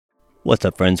What's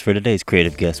up, friends? For today's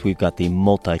creative guest, we've got the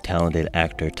multi-talented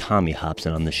actor Tommy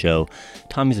Hobson on the show.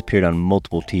 Tommy's appeared on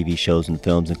multiple TV shows and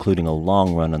films, including a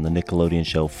long run on the Nickelodeon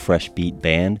show Fresh Beat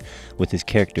Band, with his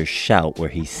character Shout, where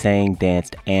he sang,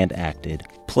 danced, and acted,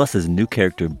 plus his new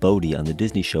character Bodie on the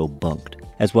Disney show Bunked,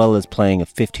 as well as playing a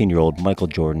 15-year-old Michael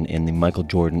Jordan in the Michael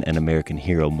Jordan and American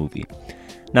Hero movie.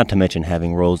 Not to mention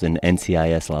having roles in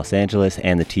NCIS Los Angeles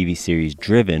and the TV series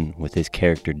Driven with his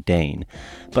character Dane,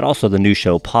 but also the new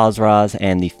show Paz Raz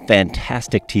and the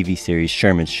fantastic TV series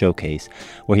Sherman's Showcase,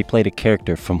 where he played a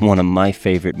character from one of my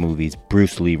favorite movies,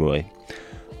 Bruce Leroy.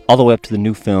 All the way up to the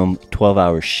new film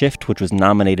 12-Hour Shift, which was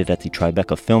nominated at the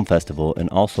Tribeca Film Festival, and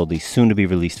also the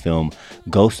soon-to-be-released film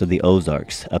Ghost of the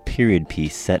Ozarks, a period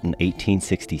piece set in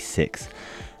 1866.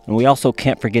 And we also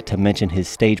can't forget to mention his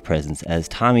stage presence, as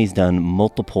Tommy's done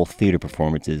multiple theater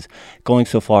performances, going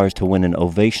so far as to win an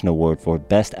Ovation Award for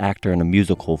Best Actor in a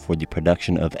Musical for the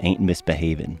production of Ain't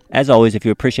Misbehavin'. As always, if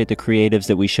you appreciate the creatives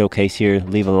that we showcase here,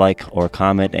 leave a like or a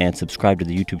comment and subscribe to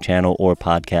the YouTube channel or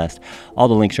podcast. All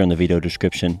the links are in the video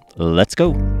description. Let's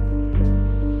go!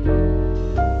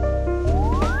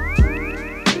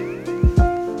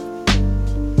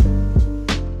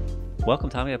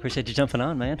 Welcome, Tommy. I appreciate you jumping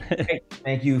on, man. Hey,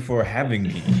 thank you for having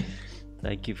me.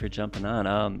 Thank you for jumping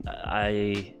on.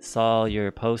 I saw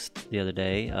your post the other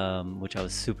day, which I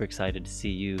was super excited to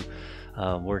see you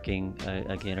working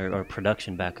again, or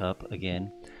production back up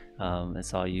again. I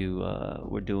saw you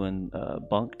were doing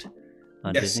Bunked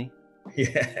on Yes. Disney.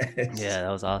 Yes. Yeah,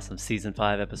 that was awesome. Season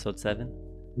 5, episode 7.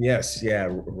 Yes. Yeah.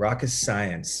 Rocket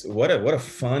Science. What a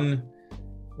fun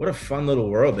little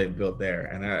world they've built there.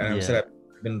 And I'm Yeah. said I've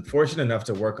been fortunate enough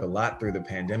to work a lot through the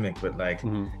pandemic, but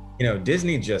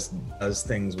Disney just does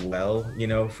things well.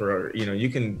 You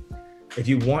can, if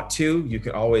you want to, you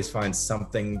can always find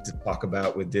something to talk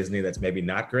about with Disney that's maybe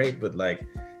not great, but like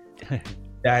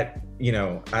that,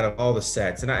 out of all the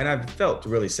sets, and I've felt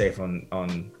really safe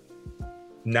on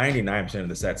 99% of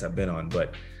the sets I've been on,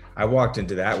 but I walked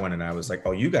into that one and I was like,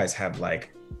 oh, you guys have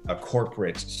like a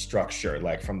corporate structure,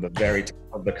 like from the very top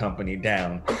of the company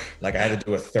down. Like I had to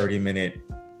do a 30-minute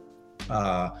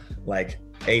like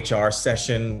HR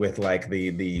session with like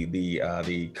the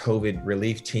COVID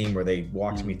relief team, where they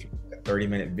walked me through a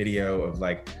 30-minute video of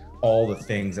like all the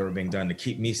things that were being done to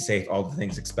keep me safe, all the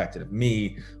things expected of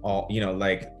me, all,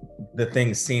 like the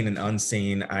things seen and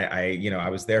unseen. I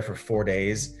was there for 4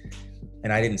 days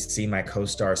and I didn't see my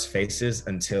co-stars' faces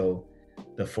until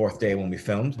the 4th day when we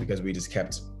filmed, because we just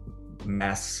kept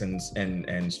masks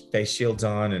and face shields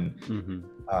on, and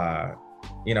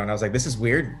and I was like, this is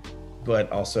weird,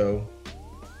 but also,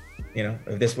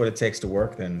 if this is what it takes to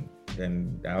work, then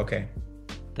okay.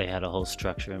 They had a whole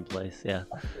structure in place. Yeah.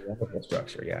 Wonderful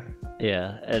structure. Yeah.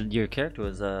 Yeah, and your character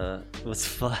was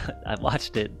fun. I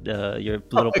watched it. Your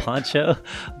little poncho,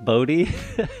 Bodie.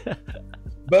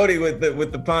 Bodie with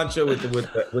the poncho with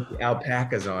the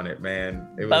alpacas on it, man.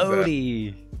 It was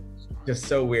Bodie. Just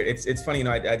so weird. It's funny,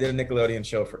 I did a Nickelodeon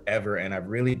show forever, and I've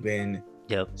really been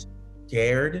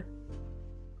scared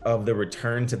of the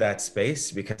return to that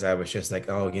space, because I was just like,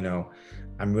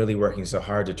 I'm really working so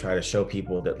hard to try to show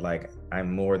people that like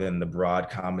I'm more than the broad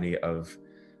comedy of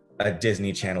a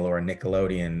Disney Channel or a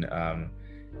Nickelodeon.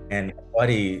 And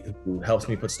buddy who helps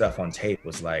me put stuff on tape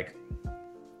was like,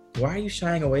 why are you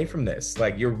shying away from this?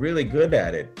 Like, you're really good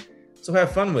at it, so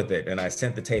have fun with it. And I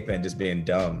sent the tape in just being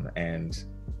dumb, and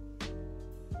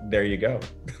there you go.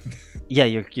 Yeah,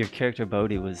 your character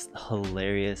Bodie was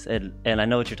hilarious, and I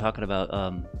know what you're talking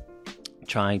about.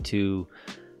 Trying to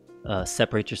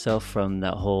separate yourself from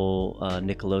that whole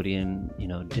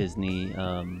Nickelodeon, Disney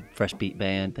Fresh Beat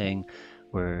Band thing,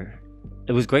 where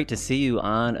it was great to see you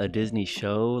on a Disney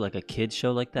show, like a kid's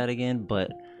show like that again,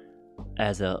 but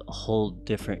as a whole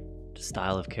different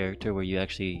style of character, where you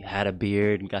actually had a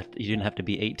beard and you didn't have to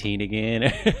be 18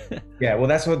 again. Yeah, well,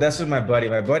 that's what my buddy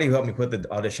who helped me put the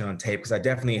audition on tape, because I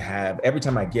definitely have, every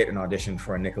time I get an audition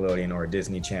for a Nickelodeon or a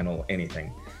Disney Channel,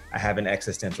 anything, I have an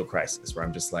existential crisis where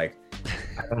I'm just like,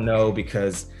 I don't know,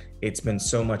 because it's been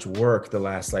so much work the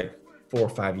last like 4 or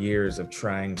 5 years of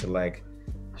trying to like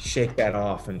shake that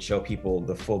off and show people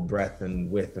the full breadth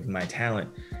and width of my talent.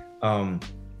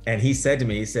 And he said to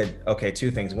me, okay, 2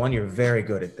 things. 1, you're very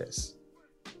good at this.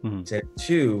 He said,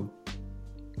 2,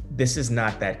 this is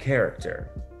not that character.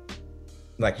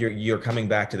 Like you're coming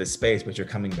back to the space, but you're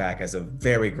coming back as a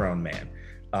very grown man.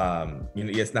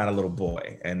 It's not a little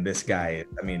boy. And this guy,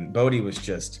 Bodie was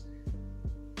just,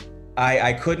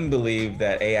 I couldn't believe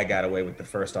that I got away with the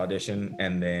first audition.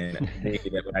 And then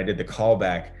when I did the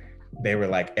callback, they were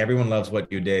like, everyone loves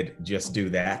what you did, just do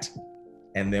that.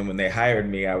 And then when they hired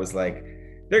me, I was like,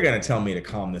 they're going to tell me to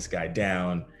calm this guy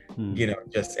down. you know,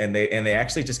 just, and they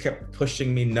actually just kept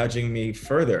pushing me, nudging me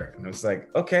further. And I was like,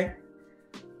 okay,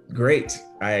 great.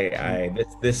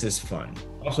 This is fun.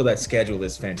 Also, that schedule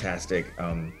is fantastic.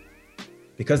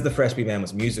 Because the Fresh Beat Band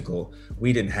was musical,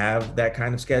 we didn't have that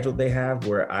kind of schedule they have,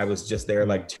 where I was just there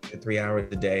like 2 to 3 hours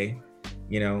a day,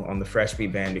 you know, on the Fresh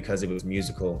Beat Band, because it was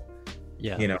musical.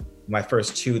 Yeah. You know, my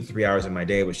first 2 to 3 hours of my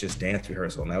day was just dance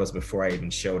rehearsal. And that was before I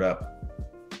even showed up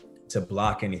to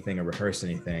block anything or rehearse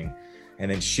anything.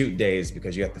 And then shoot days,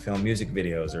 because you have to film music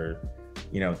videos, or,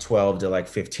 you know, 12 to like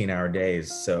 15-hour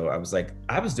days. So I was like,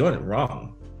 I was doing it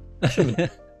wrong. I shouldn't have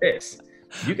done this.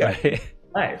 You got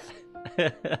life.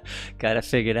 Got it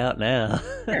figured out now.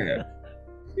 Yeah.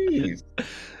 Jeez.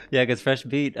 Yeah, because Fresh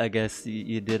Beat, I guess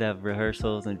you did have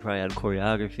rehearsals, and you probably had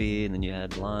choreography, and then you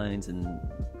had lines and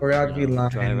Choreography,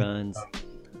 lines, dry runs.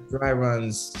 Dry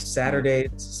runs Saturdays.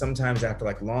 Sometimes after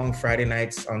like long Friday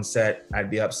nights on set, I'd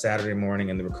be up Saturday morning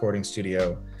in the recording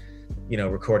studio, you know,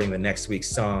 recording the next week's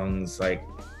songs, like,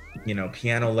 you know,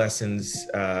 piano lessons,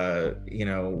 you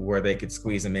know, where they could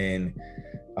squeeze them in.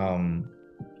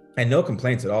 And no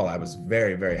complaints at all. I was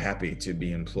very, very happy to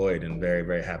be employed and very,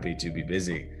 very happy to be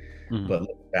busy. But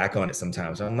looking back on it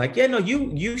sometimes, I'm like, yeah, no,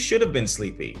 you should have been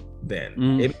sleepy then.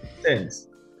 It makes sense.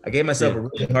 I gave myself a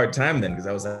really hard time then, because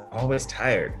I was always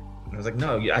tired. And I was like,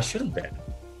 no, I should have been.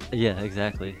 Yeah,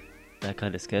 exactly. That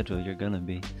kind of schedule, you're gonna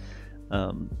be.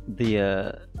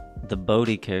 The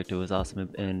Bodie character was awesome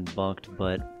and bunked,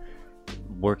 but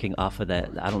working off of that,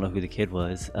 I don't know who the kid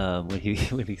was, when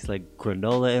he's like,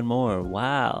 granola and more.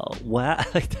 Wow.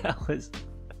 Like, that was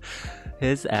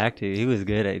his acting. He was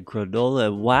good at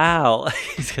granola. Wow.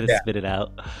 He's gonna spit it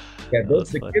out. Yeah,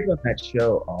 the kids on that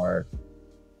show are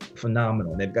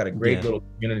phenomenal. They've got a great little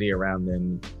community around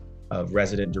them of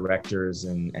resident directors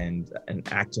and an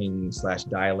acting /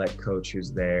 dialect coach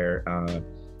who's there.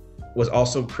 Was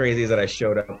also crazy is that I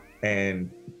showed up,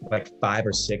 and like 5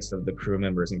 or 6 of the crew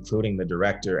members, including the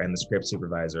director and the script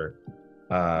supervisor,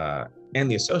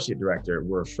 and the associate director,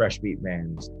 were Fresh Beat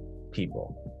Band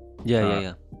people. Yeah.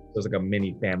 It was like a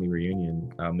mini family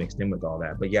reunion mixed in with all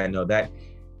that. But yeah, no,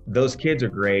 those kids are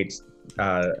great.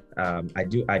 I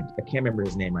can't remember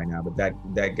his name right now, but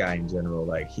that guy in general,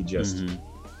 like, he just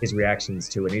his reactions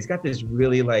to it. He's got this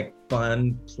really like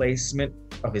fun placement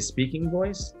of his speaking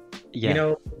voice. You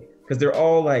know, because they're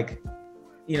all like,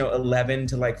 you know, 11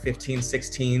 to like 15,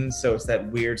 16. So it's that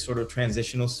weird sort of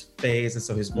transitional phase. And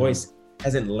so his voice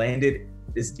hasn't landed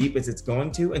as deep as it's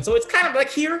going to. And so it's kind of like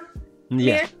here.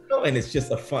 Yeah. And it's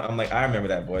just I'm like, I remember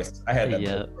that voice. I had that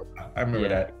voice. I remember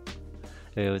that.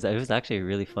 It was actually a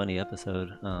really funny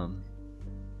episode.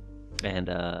 And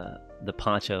the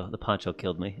poncho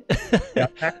killed me. The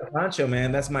alpaca poncho,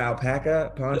 man. That's my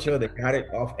alpaca poncho. They got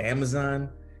it off Amazon.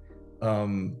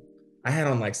 I had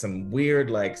on like some weird,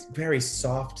 like very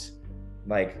soft,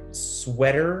 like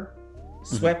sweatpants.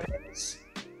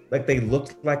 Like they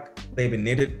looked like they'd been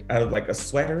knitted out of like a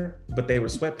sweater, but they were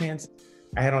sweatpants.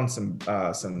 I had on some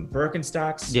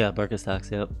Birkenstocks. Yeah,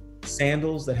 Birkenstocks. Yep.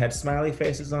 Sandals that had smiley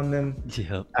faces on them.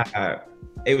 Yep.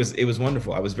 It was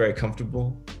wonderful. I was very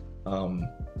comfortable. And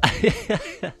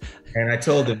I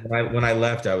told them when I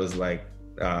left, I was like,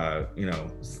 you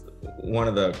know, one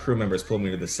of the crew members pulled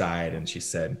me to the side and she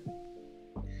said,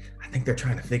 I think they're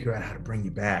trying to figure out how to bring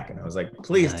you back. And I was like,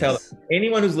 please tell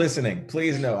anyone who's listening,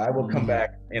 please know I will come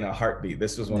back in a heartbeat.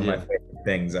 This was one of my favorite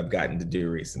things I've gotten to do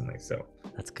recently. So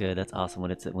that's good. That's awesome.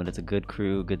 When it's a good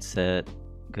crew, good set,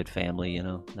 good family, you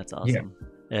know, that's awesome.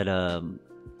 And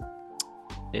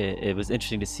it was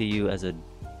interesting to see you as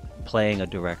playing a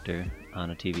director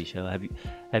on a TV show.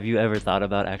 Have you ever thought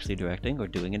about actually directing or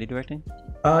doing any directing?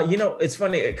 You know, it's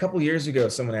funny. A couple years ago,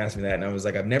 someone asked me that, and I was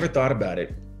like, I've never thought about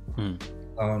it.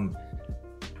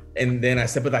 And then I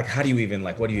said, but like, how do you even,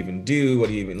 like, what do you even do? What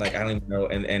do you even, like, I don't even know.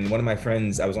 And one of my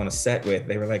friends I was on a set with,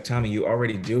 they were like, Tommy, you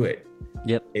already do it.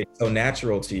 Yep. It's so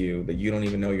natural to you that you don't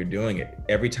even know you're doing it.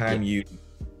 Every time you're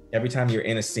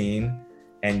in a scene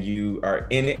and you are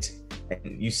in it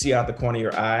and you see out the corner of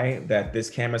your eye that this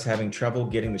camera's having trouble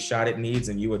getting the shot it needs,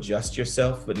 and you adjust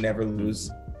yourself, but never lose,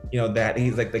 you know, that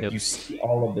he's like you see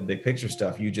all of the big picture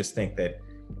stuff. You just think that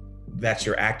that's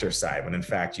your actor side, when in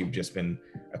fact you've just been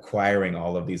acquiring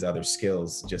all of these other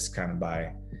skills just kind of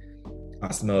by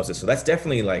osmosis. So that's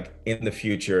definitely like in the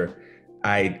future.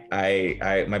 My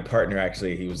partner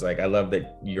actually, he was like, I love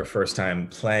that your first time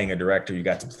playing a director, you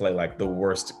got to play like the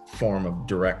worst form of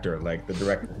director, like the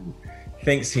director who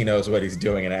thinks he knows what he's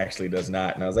doing and actually does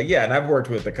not. And I was like, yeah, and I've worked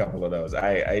with a couple of those.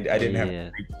 I didn't have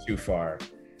to reach too far.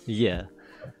 Yeah,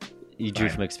 you drew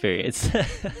from experience.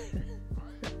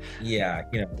 Yeah,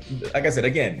 you know, like I said,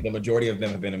 again, the majority of them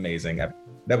have been amazing.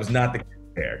 That was not the case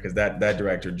fair, because that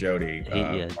director Jodie,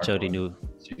 Jodie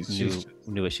she's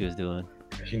knew what she was doing.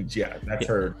 That's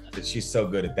her. She's so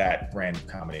good at that brand of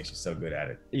comedy. She's so good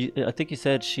at it. I think you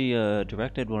said she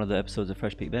directed one of the episodes of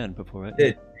Fresh Beat Band before,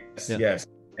 right? Yes.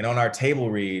 And on our table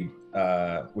read,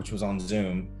 which was on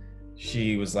Zoom,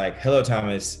 she was like, "Hello,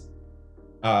 Thomas.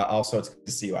 Also, it's good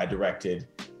to see you. I directed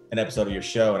an episode of your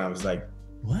show," and I was like,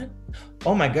 "What?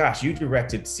 Oh my gosh, you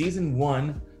directed season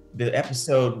 1, the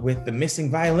episode with the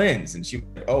missing violins?" And she was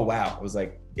like, "Oh wow." I was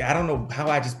like, "Yeah, I don't know how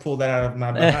I just pulled that out of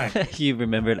my behind." You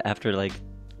remembered after like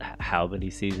how many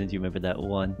seasons? You remember that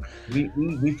one?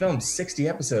 We filmed 60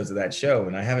 episodes of that show,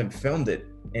 and I haven't filmed it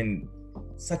in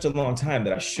such a long time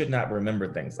that I should not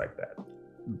remember things like that.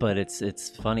 But it's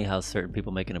funny how certain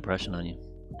people make an impression on you.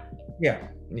 Yeah.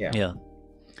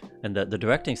 And the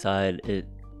directing side,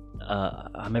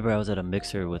 I remember I was at a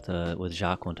mixer with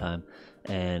Jacques one time,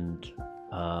 and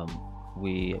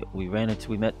we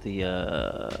met the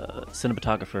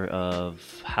cinematographer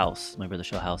of House. Remember the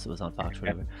show House? It was on Fox,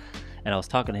 whatever. And I was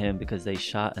talking to him because they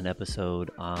shot an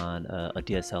episode on a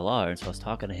DSLR, and so I was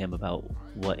talking to him about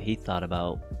what he thought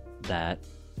about that,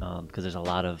 because there's a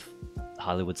lot of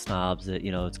Hollywood snobs that,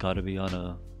 you know, it's got to be on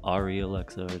a RE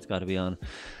Alexa, or it's got to be on,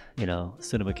 you know,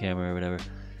 cinema camera or whatever.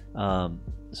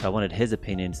 So I wanted his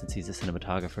opinion, since he's a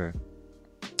cinematographer,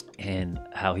 and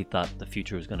how he thought the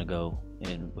future was going to go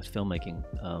with filmmaking,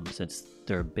 since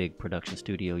they're a big production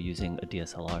studio using a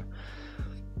DSLR.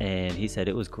 And he said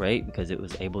it was great because it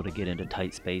was able to get into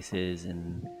tight spaces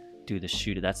and do the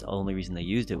shoot. That's the only reason they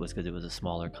used it, was because it was a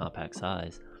smaller, compact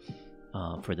size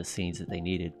for the scenes that they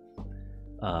needed.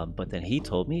 But then he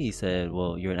told me, he said,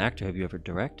 "Well, you're an actor. Have you ever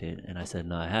directed?" And I said,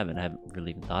 "No, I haven't. I haven't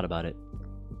really even thought about it."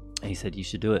 And he said, "You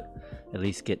should do it. At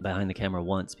least get behind the camera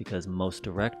once, because most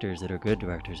directors that are good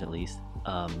directors, at least,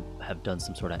 have done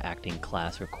some sort of acting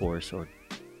class or course, or,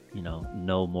 you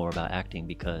know more about acting,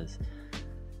 because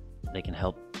they can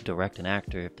help direct an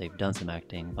actor if they've done some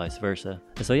acting, vice versa."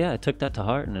 And so yeah, I took that to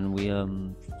heart, and then we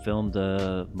filmed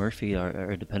Murphy,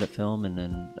 our independent film, and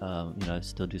then I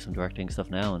still do some directing stuff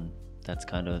now, and that's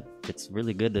it's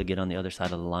really good to get on the other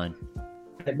side of the line.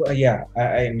 Yeah,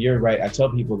 you're right. I tell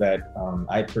people that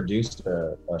I produced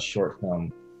a short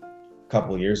film a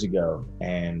couple of years ago,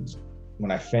 and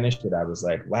when I finished it, I was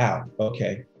like, wow,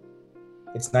 okay.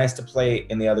 It's nice to play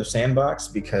in the other sandbox,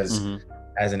 because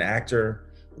as an actor,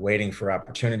 waiting for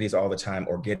opportunities all the time,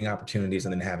 or getting opportunities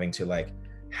and then having to like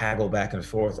haggle back and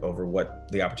forth over what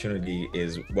the opportunity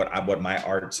is, what my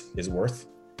art is worth.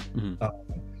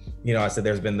 I said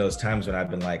there's been those times when I've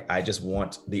been like, I just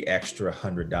want the extra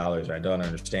 $100. I don't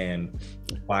understand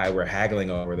why we're haggling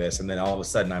over this. And then all of a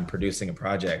sudden I'm producing a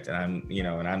project, and I'm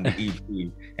the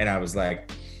EP, and I was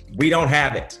like, we don't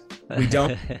have it. We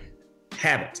don't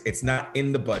have it. It's not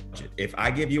in the budget. If I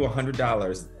give you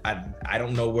 $100, I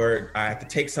don't know where I have to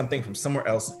take something from somewhere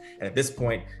else. And at this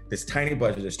point, this tiny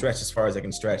budget is stretched as far as I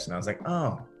can stretch. And I was like,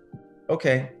 oh,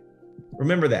 okay.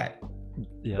 Remember that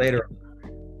later.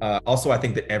 Also, I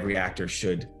think that every actor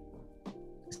should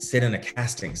sit in a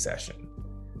casting session.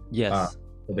 Yes.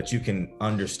 So that you can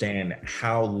understand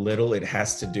how little it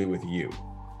has to do with you.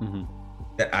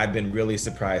 That I've been really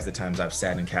surprised the times I've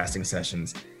sat in casting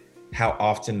sessions, how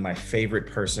often my favorite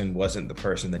person wasn't the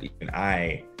person that even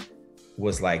I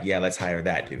was like, yeah, let's hire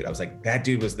that dude. I was like, that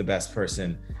dude was the best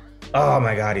person. Oh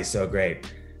my God, he's so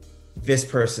great. This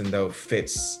person though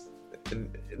fits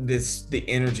the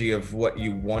energy of what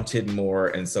you wanted more,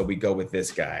 and so we go with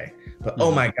this guy. But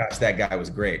oh my gosh, that guy was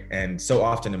great. And so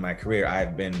often in my career,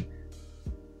 I've been,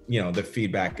 the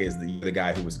feedback is the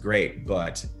guy who was great,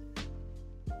 but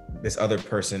this other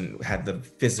person had the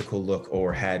physical look,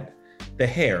 or had the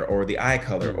hair, or the eye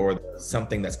color, or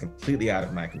something that's completely out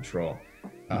of my control.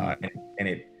 And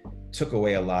it took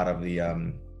away a lot of the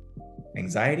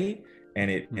anxiety, and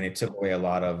it took away a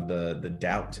lot of the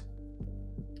doubt,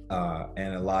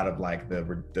 and a lot of like the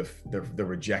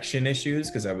rejection issues,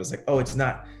 because I was like, oh, it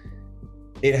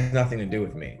has nothing to do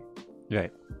with me.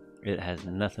 Right. It has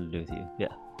nothing to do with you.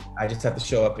 Yeah. I just have to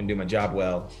show up and do my job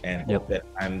well, and hope that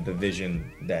I'm the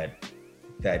vision that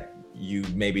you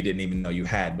maybe didn't even know you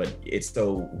had. But it's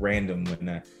so random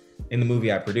when in the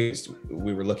movie I produced,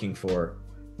 we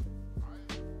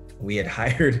had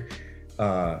hired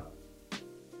a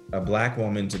Black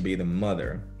woman to be the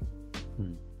mother,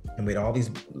 and we had all these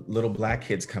little Black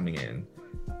kids coming in,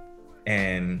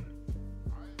 and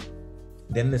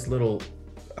then this little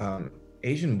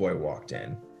Asian boy walked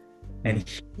in, and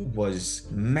he was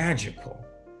magical.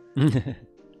 And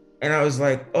I was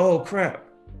like, oh crap,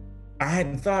 I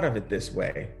hadn't thought of it this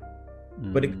way,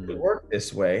 but it could work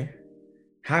this way.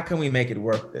 How can we make it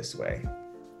work this way?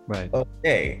 Right.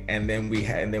 okay. And then we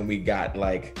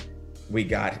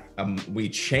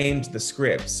changed the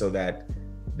script so that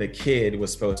the kid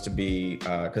was supposed to be,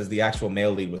 because the actual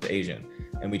male lead was Asian,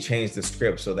 and we changed the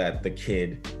script so that the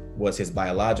kid was his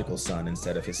biological son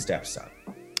instead of his stepson.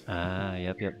 Ah,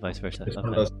 yep, vice versa. It's one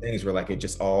of Okay. those things where like it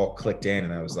just all clicked in,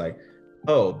 and I was like,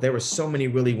 oh, there were so many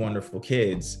really wonderful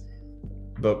kids,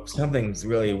 but something's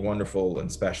really wonderful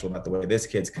and special about the way this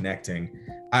kid's connecting.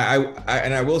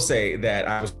 And I will say that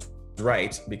I was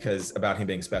right because about him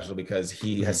being special, because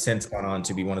he has since gone on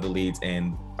to be one of the leads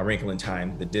in A Wrinkle in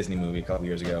Time, the Disney movie a couple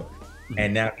years ago,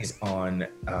 and now he's on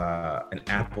an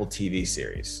Apple TV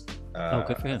series. Oh,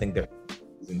 good for him. I think they're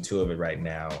season 2 of it right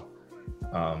now.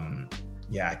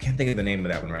 Yeah, I can't think of the name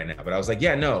of that one right now, but I was like,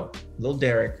 yeah, no, little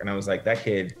Derek, and I was like, that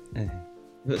kid.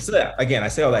 So that, again, I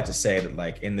say all that to say that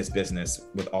like in this business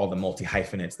with all the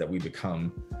multi-hyphenates that we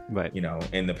become, right, you know,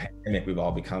 in the pandemic, we've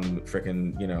all become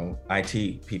freaking, you know,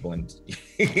 IT people, and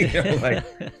you know, like,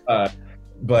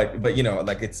 but you know,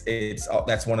 like it's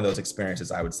that's one of those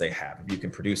experiences I would say have. If you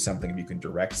can produce something, if you can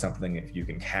direct something, if you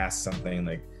can cast something,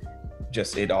 like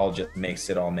just it all just makes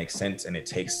it all make sense, and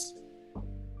it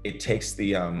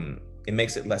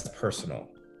makes it less personal.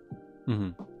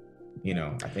 You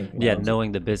know, I think. Yeah,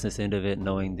 knowing the business end of it,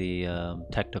 knowing the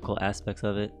technical aspects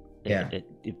of it,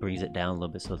 it brings it down a little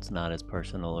bit, so it's not as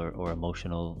personal or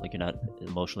emotional. Like you're not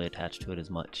emotionally attached to it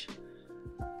as much.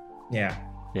 Yeah.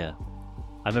 I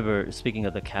remember, speaking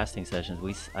of the casting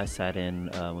sessions, I sat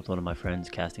in with one of my friends'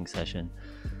 casting session,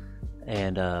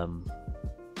 and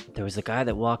there was a guy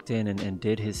that walked in and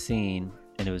did his scene,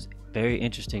 and it was very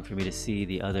interesting for me to see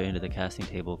the other end of the casting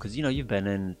table, because you know, you've been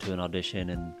into an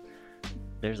audition and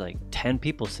there's like 10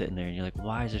 people sitting there, and you're like,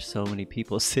 why is there so many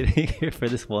people sitting here for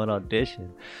this one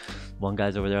audition? One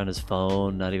guy's over there on his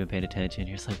phone, not even paying attention.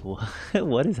 You're just like,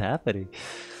 what is happening?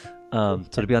 So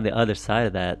to be on the other side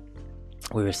of that,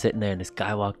 we were sitting there, and this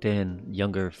guy walked in,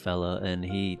 younger fella, and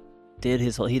he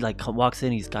walks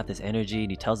in, he's got this energy, and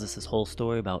he tells us this whole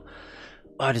story about,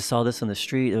 oh, I just saw this on the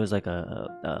street. There was like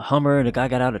a Hummer, and a guy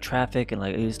got out of traffic, and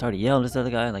like he started yelling at this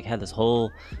other guy, and like had this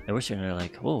whole, and we're sitting there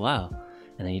like, oh wow.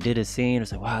 And then he did his scene. It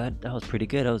was like, wow, that was pretty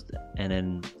good. And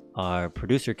then our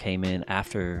producer came in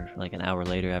after, like an hour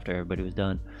later, after everybody was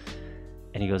done,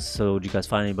 and he goes, so did you guys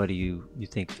find anybody you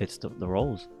think fits the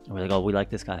roles? And we're like, oh, we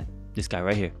like this guy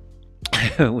right here.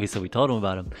 So we told him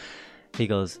about him. He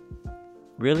goes,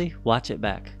 really? Watch it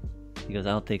back. He goes, I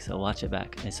don't think so. Watch it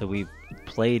back. And so we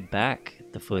played back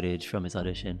the footage from his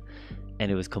audition,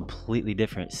 and it was completely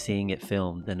different seeing it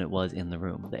filmed than it was in the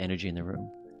room, the energy in the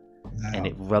room. Wow. And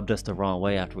it rubbed us the wrong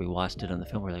way after we watched it on the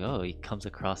film. We're like, oh, he comes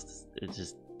across,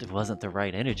 it wasn't the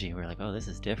right energy. We're like, oh, this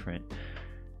is different.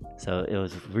 So it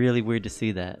was really weird to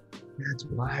see that. That's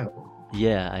wild.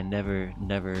 Yeah, I never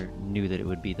knew that it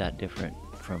would be that different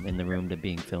from in the room to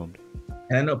being filmed.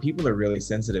 And I know people are really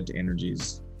sensitive to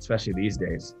energies, especially these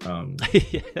days.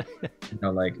 You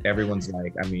know, like everyone's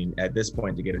like, I mean, at this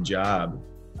point to get a job,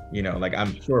 you know, like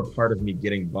I'm sure part of me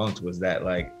getting bunked was that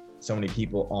like so many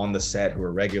people on the set who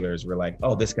are regulars were like,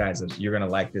 oh, you're gonna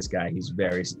like this guy. He's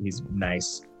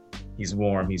nice, he's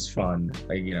warm, he's fun.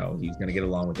 Like, you know, he's gonna get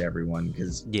along with everyone,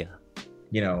 because you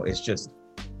know, it's just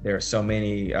there are so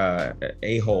many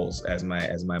a-holes, as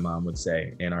my mom would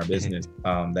say, in our business,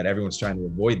 that everyone's trying to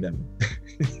avoid them.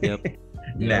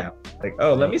 Now, like,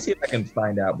 oh, let me see if I can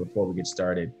find out before we get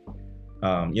started.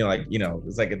 You know, like, you know,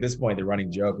 it's like at this point the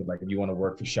running joke is like, if you want to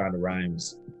work for Shonda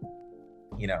Rhimes,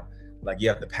 you know, like you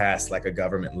have to pass like a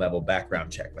government level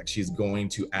background check. Like she's going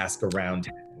to ask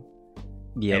around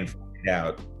and find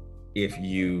out if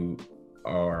you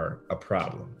are a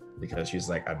problem, because she's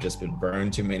like, I've just been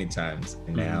burned too many times,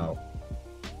 and now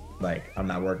like I'm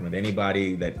not working with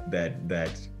anybody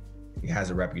that has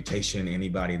a reputation,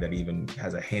 anybody that even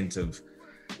has a hint of,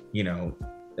 you know,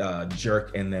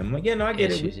 jerk in them. Like, yeah, no, I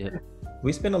get it.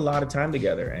 We spend a lot of time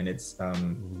together, and it's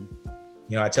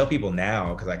you know, I tell people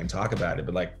now because I can talk about it,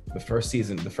 but like the first 2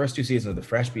 seasons of the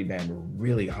Fresh Beat Band were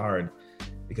really hard,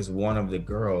 because one of the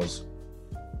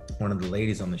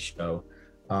ladies on the show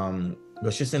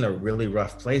was just in a really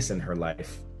rough place in her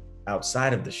life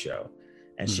outside of the show,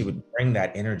 and she would bring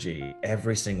that energy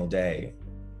every single day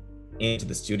into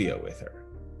the studio with her.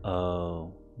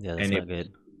 Oh, yeah, that's not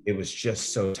good. It was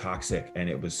just so toxic, and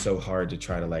it was so hard to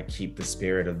try to like keep the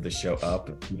spirit of the show up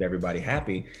and keep everybody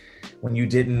happy when you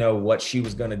didn't know what she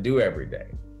was going to do every day,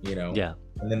 you know? Yeah.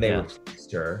 And then they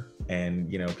replaced her,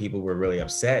 and, you know, people were really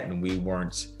upset, and we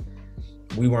weren't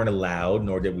allowed,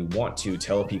 nor did we want to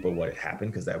tell people what had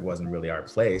happened, because that wasn't really our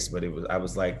place. But I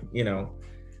was like, you know,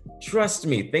 trust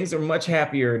me, things are much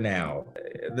happier now.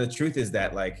 The truth is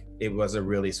that like, it was a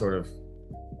really sort of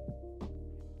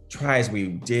try as we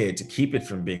did to keep it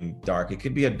from being dark, it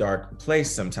could be a dark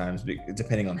place sometimes,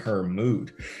 depending on her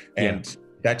mood. And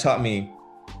that taught me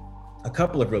a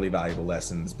couple of really valuable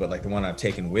lessons, but like the one I've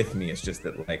taken with me is just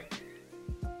that like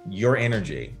your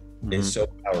energy is so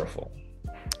powerful.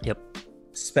 Yep.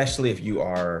 Especially if you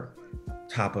are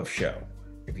top of show,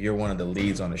 if you're one of the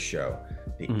leads on a show,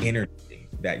 the energy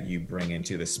that you bring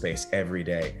into the space every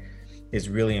day is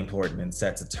really important and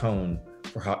sets a tone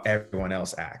for how everyone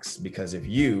else acts. Because if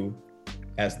you,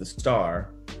 as the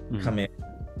star, come in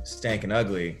stank and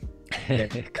ugly, then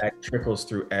that trickles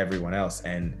through everyone else.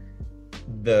 And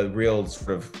the real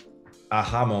sort of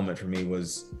aha moment for me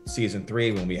was season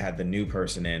 3 when we had the new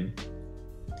person in,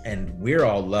 and we're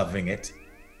all loving it.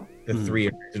 The 3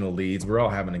 original leads, we're all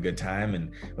having a good time,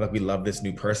 and like we love this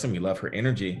new person, we love her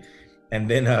energy. And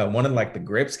then one of like the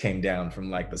grips came down from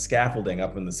like the scaffolding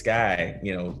up in the sky,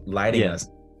 you know, lighting us,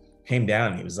 came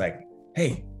down, and he was like,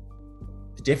 "Hey,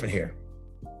 it's different here.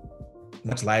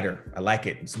 Much lighter. I like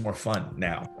it. It's more fun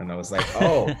now." And I was like,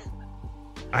 "Oh."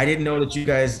 I didn't know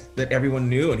that everyone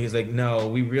knew. And he's like, "No,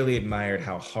 we really admired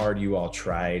how hard you all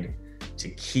tried to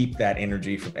keep that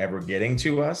energy from ever getting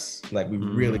to us. Like we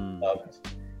really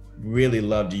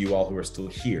loved you all who are still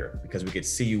here, because we could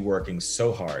see you working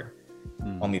so hard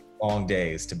on these long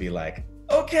days to be like,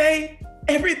 okay,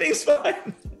 everything's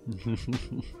fine."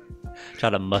 Try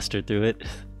to muster through it.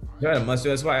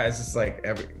 That's why it's just like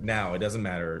now it doesn't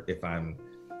matter if I'm,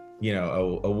 you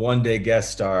know, a one-day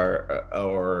guest star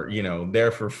or, you know,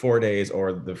 there for 4 days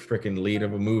or the freaking lead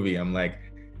of a movie. I'm like,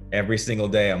 every single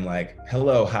day, I'm like,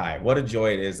 hello, hi, what a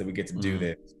joy it is that we get to do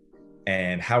this.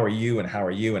 And how are you? And how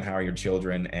are you? And how are your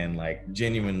children? And like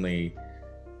genuinely,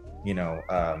 you know,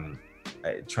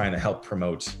 trying to help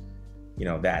promote, you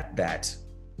know, that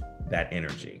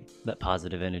energy. That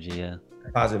positive energy, yeah.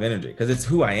 Positive energy, because it's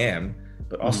who I am,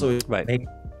 but also it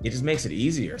just makes it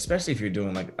easier, especially if you're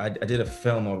doing like, I did a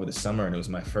film over the summer, and it was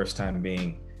my first time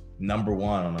being number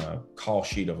 1 on a call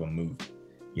sheet of a movie,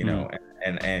 you know,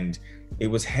 and it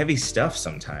was heavy stuff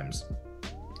sometimes.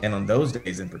 And on those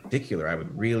days in particular, I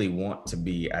would really want to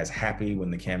be as happy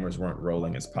when the cameras weren't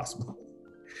rolling as possible.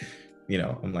 You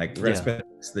know, I'm like, we're gonna spend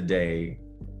the day,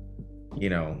 you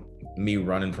know, me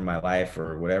running for my life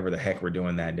or whatever the heck we're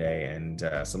doing that day. And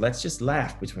so let's just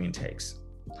laugh between takes.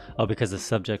 Oh, because the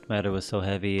subject matter was so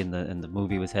heavy and the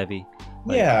movie was heavy.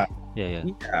 Like, yeah.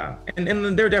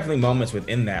 And there are definitely moments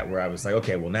within that where I was like,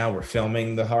 okay, well, now we're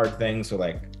filming the hard thing. So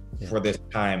like for this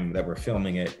time that we're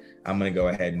filming it, I'm going to go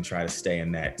ahead and try to stay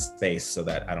in that space so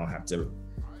that I don't have to,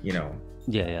 you know.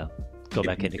 Go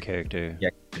back into character. Yeah,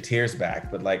 the tears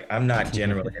back. But like, I'm not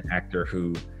generally an actor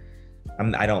who,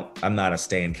 I'm not a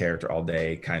stay in character all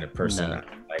day kind of person. No.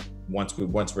 Like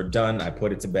once we're done, I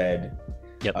put it to bed.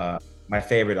 Yep. My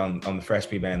favorite on the Fresh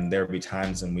Beat Band, there will be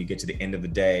times when we get to the end of the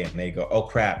day and they go, "Oh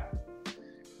crap,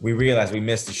 we realized we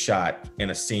missed a shot in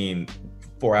a scene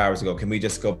 4 hours ago. Can we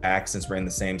just go back since we're in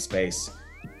the same space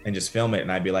and just film it?"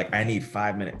 And I'd be like, "I need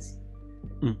 5 minutes."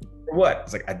 For what?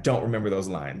 It's like, I don't remember those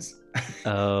lines.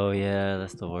 Oh yeah,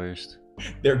 that's the worst.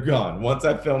 They're gone. Once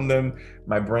I film them,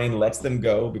 my brain lets them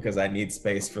go because I need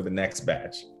space for the next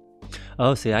batch.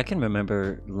 Oh, see, I can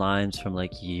remember lines from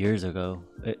like years ago.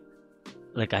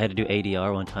 Like I had to do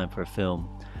ADR one time for a film,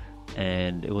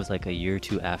 and it was like a year or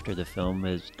 2 after the film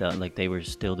is done. Like they were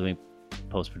still doing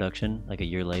post-production like a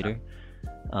year later,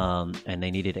 and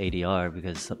they needed ADR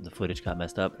because the footage got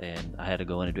messed up, and I had to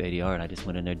go in and do ADR, and I just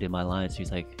went in there and did my lines.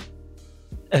 She's like,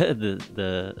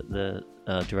 the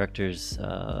director's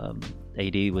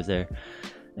AD was there,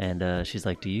 and she's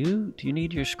like, do you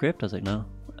need your script? I was like, no,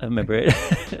 I remember it.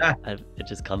 It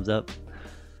just comes up.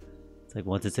 It's like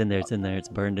once it's in there, it's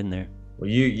burned in there. Well,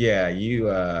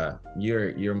 you're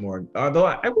more, although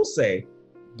I will say,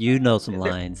 you know some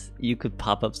lines. You could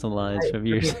pop up some lines from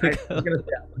years ago.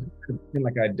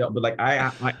 Like I don't, but like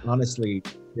I honestly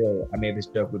feel, I made this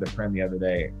joke with a friend the other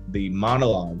day. The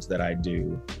monologues that I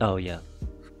do, oh yeah,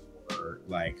 or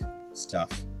like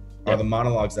stuff, are the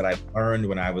monologues that I learned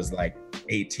when I was like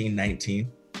 18,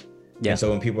 19. Yeah. And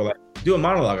so when people are like, do a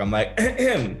monologue, I'm like,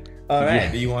 all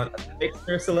right, do you want a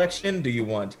Shakespeare selection? Do you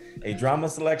want a drama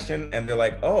selection? And they're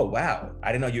like, oh, wow,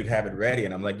 I didn't know you'd have it ready.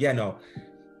 And I'm like, yeah, no,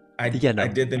 I did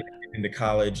them into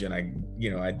college, and I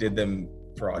did them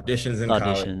for auditions in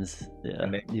college. Yeah.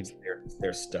 And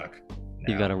they're stuck now.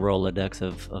 You've got a Rolodex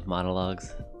of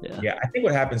monologues. Yeah, I think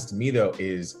what happens to me though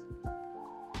is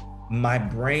my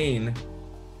brain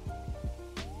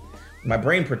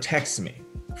protects me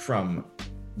from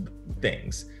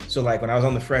things. So like when I was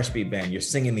on the Fresh Beat Band, you're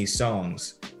singing these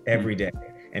songs every day,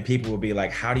 and people will be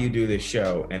like, how do you do this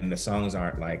show? And the songs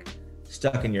aren't like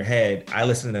stuck in your head. I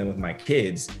listen to them with my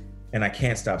kids, and I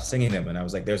can't stop singing them. And I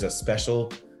was like, there's a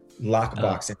special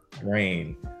lockbox in my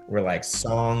brain where like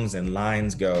songs and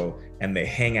lines go and they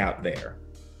hang out there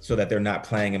so that they're not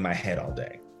playing in my head all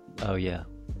day. Oh yeah.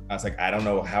 I was like, I don't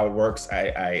know how it works.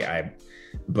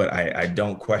 But I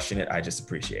don't question it. I just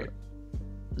appreciate it.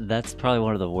 That's probably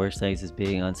one of the worst things is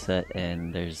being on set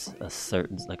and there's a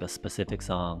certain, like a specific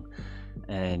song,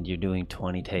 and you're doing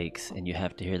 20 takes and you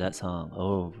have to hear that song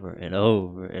over and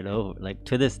over and over. Like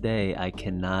to this day, I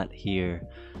cannot hear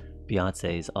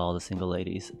Beyonce's All the Single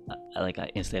Ladies. I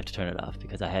instantly have to turn it off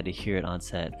because I had to hear it on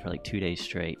set for like 2 days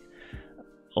straight,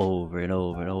 over and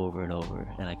over and over and over,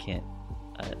 and I can't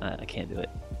do it.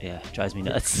 Yeah, it drives me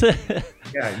nuts.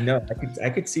 Yeah, no, I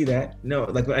could see that. No,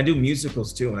 like when I do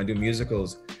musicals too. When I do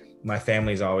musicals, my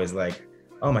family's always like,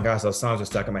 "Oh my gosh, those songs are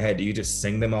stuck in my head. Do you just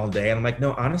sing them all day?" And I'm like,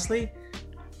 "No, honestly,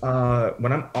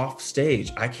 when I'm off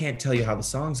stage, I can't tell you how the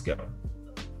songs go."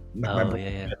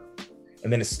 Yeah.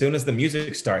 And then as soon as the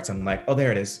music starts, I'm like, "Oh,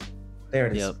 there it is. There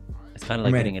it is." Yep. It's kind of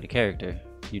like getting into character.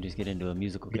 You just get into a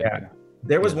musical character. Yeah.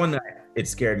 There was one that it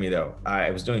scared me though.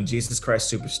 I was doing Jesus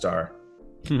Christ Superstar.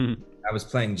 I was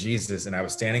playing Jesus and I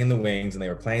was standing in the wings and they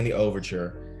were playing the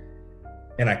overture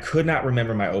and I could not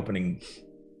remember my opening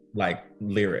like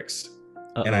lyrics.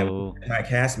 And I looked at my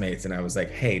castmates and I was like,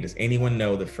 hey, does anyone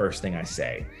know the first thing I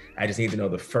say? I just need to know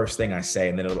the first thing I say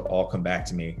and then it'll all come back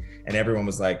to me. And everyone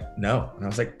was like, no. And I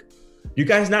was like, you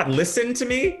guys not listen to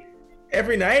me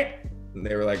every night? And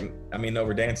they were like, I mean, no,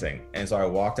 we're dancing. And so I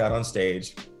walked out on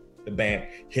stage, the band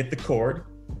hit the chord.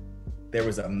 There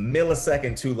was a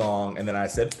millisecond too long, and then I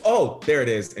said, "Oh, there it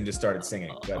is," and just started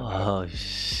singing. But,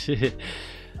 shit!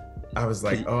 I was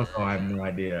like, "Oh no, I have no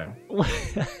idea."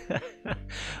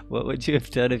 What would you have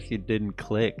done if you didn't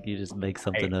click? You just make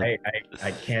something up.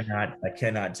 I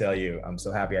cannot tell you. I'm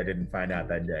so happy I didn't find out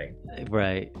that day.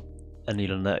 Right, and you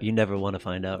don't know. You never want to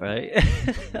find out, right?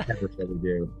 I never really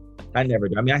do. I never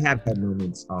do. I mean, I have had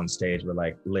moments on stage where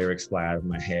like lyrics fly out of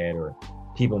my head or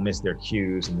people miss their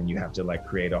cues and then you have to like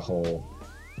create a whole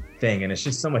thing. And it's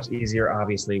just so much easier,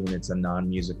 obviously, when it's a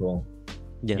non-musical,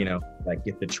 you know, like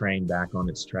get the train back on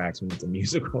its tracks. When it's a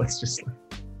musical, it's just like...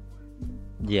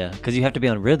 Yeah, because you have to be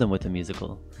on rhythm with the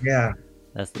musical. Yeah.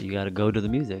 That's that you got to go to the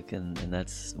music. And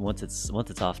that's once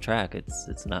it's off track,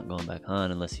 it's not going back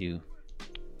on unless you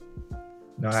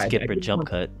skip or jump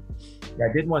cut. Yeah,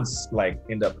 I did once like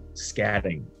end up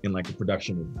scatting in like a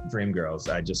production of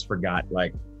Dreamgirls. I just forgot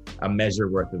like a measure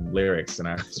worth of lyrics and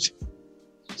I was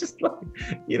just like,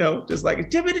 you know, just like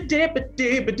just making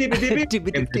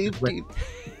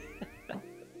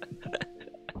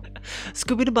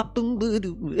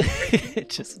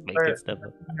stuff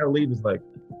up. Our lead was like,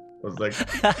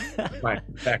 fine,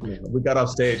 back me. We got off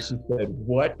stage. She said,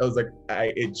 "What?" I was like,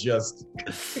 it just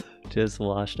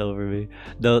washed over me.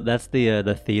 No, that's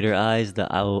the theater eyes. The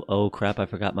oh crap! I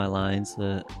forgot my lines.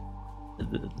 The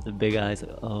big eyes.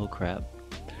 Oh crap.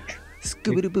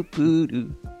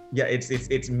 Scooby-Doo. Yeah,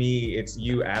 it's me. It's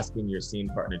you asking your scene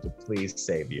partner to please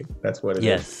save you. That's what it is.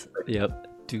 Yes. Yep.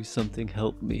 Do something.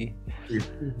 Help me.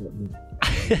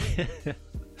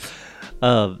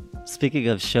 Speaking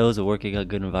of shows and working on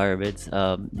good environments,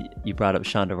 you brought up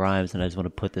Shonda Rhimes, and I just want to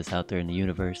put this out there in the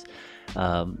universe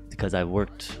because I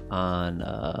worked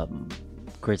on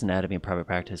Grey's Anatomy and Private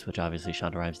Practice, which obviously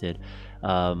Shonda Rhimes did,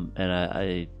 and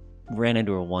I ran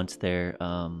into her once there.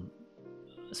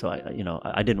 So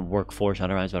I didn't work for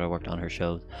Shonda Rhimes, but I worked on her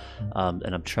shows,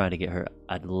 and I'm trying to get her.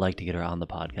 I'd like to get her on the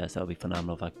podcast. That would be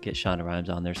phenomenal if I could get Shonda Rhimes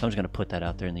on there. So I'm just gonna put that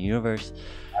out there in the universe,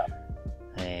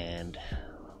 and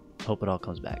hope it all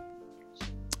comes back.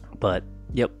 But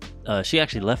yep, she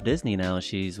actually left Disney now.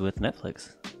 She's with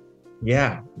Netflix.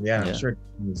 Yeah. I'm sure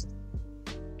he's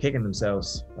kicking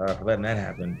themselves for letting that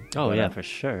happen. Oh, but, yeah, for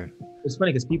sure. It's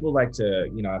funny because people like to,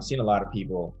 I've seen a lot of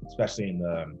people, especially in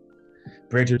the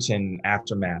Bridgerton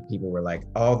aftermath, people were like,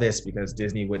 all this because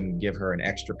Disney wouldn't give her an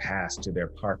extra pass to their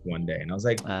park one day. And I was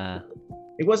like,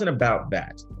 it wasn't about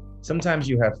that. Sometimes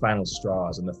you have final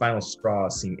straws, and the final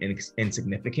straws seem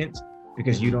insignificant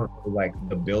because you don't know like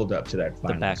the build up to that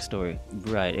final backstory.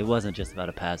 Right. It wasn't just about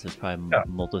a pass. It's probably a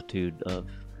multitude of...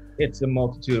 It's a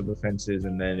multitude of offenses,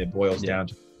 and then it boils down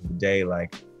to the day,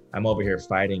 like, I'm over here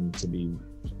fighting to be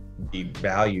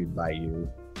valued by you,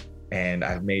 and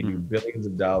I've made you billions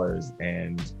of dollars,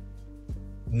 and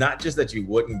not just that you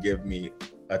wouldn't give me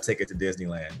a ticket to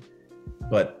Disneyland,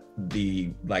 but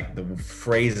the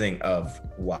phrasing of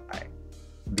why.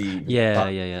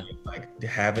 Like,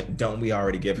 don't we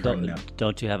already give her enough?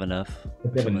 Don't you have enough?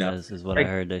 Enough is what I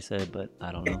heard they said, but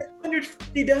I don't know.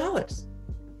 $150.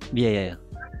 Yeah.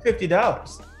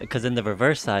 $50. Because in the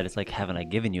reverse side, it's like, haven't I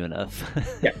given you enough?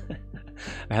 Yeah.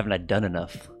 Or haven't I done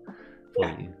enough for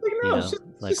you? Like, You know. know, It's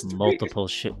like just multiple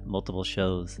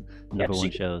shows, yeah, number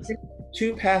one shows.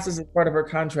 2 passes as part of her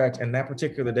contract, and that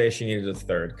particular day she needed a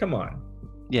third. Come on.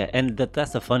 Yeah, and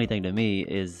that's the funny thing to me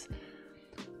is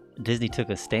Disney took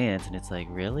a stance, and it's like,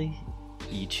 really?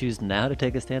 You choose now to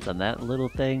take a stance on that little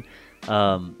thing?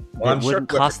 Well, That I'm sure wouldn't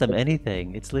cost them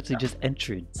anything. It's literally just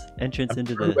entrance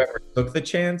into the. whoever took the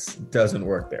chance doesn't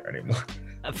work there anymore.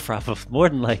 Probably more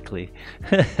than likely.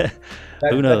 That-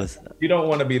 Who knows? You don't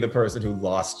want to be the person who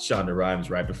lost Shonda Rhimes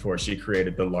right before she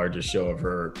created the largest show of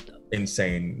her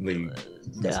insanely.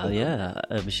 Yeah.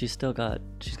 But she's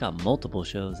got multiple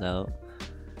shows out.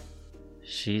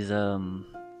 She's one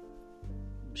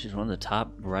of the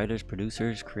top writers,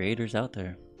 producers, creators out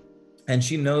there. And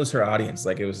she knows her audience.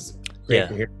 Like, it was great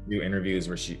to hear her do interviews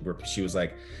where she was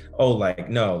like, oh, like,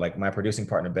 no, like my producing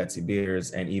partner Betsy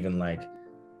Beers, and even like,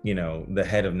 you know, the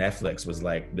head of Netflix was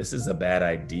like, this is a bad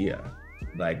idea.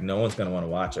 Like, no one's gonna want to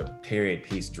watch a period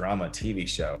piece drama TV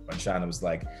show. And Shonda was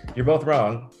like, you're both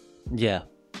wrong. Yeah.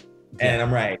 And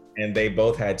I'm right. And they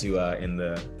both had to, in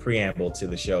the preamble to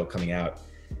the show coming out,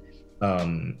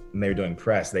 and they were doing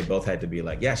press, they both had to be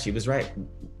like, yeah, she was right.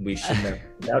 We shouldn't have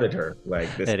doubted her.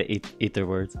 Like, this. Had to eat their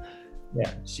words.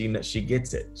 Yeah, she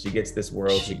gets it. She gets this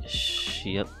world.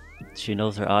 She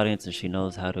knows her audience, and she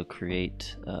knows how to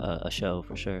create a show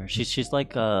for sure. She's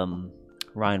like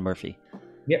Ryan Murphy.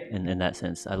 Yep. In that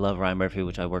sense, I love Ryan Murphy,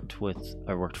 which I worked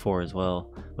for as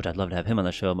well. Which I'd love to have him on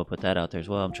the show. I'm gonna put that out there as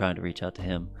well. I'm trying to reach out to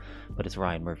him, but it's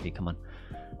Ryan Murphy. Come on,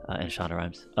 and Shonda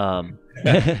Rhimes.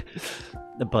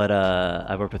 But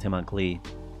I worked with him on Glee,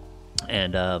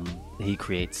 and he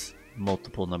creates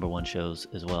multiple number one shows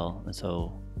as well. And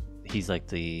so he's like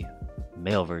the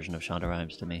male version of Shonda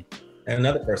Rhimes to me. And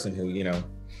another person who, you know,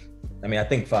 I mean, I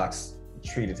think Fox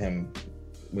treated him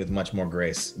with much more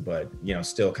grace, but, you know,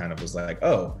 still kind of was like,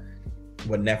 oh,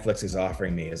 what Netflix is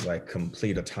offering me is like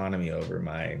complete autonomy over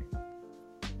my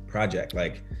project.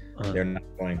 Like, they're not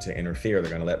going to interfere. They're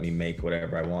going to let me make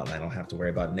whatever I want. And I don't have to worry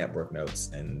about network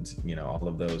notes and, you know, all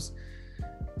of those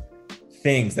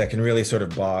things that can really sort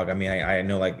of bog. I mean, I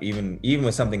know, like, even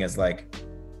with something as like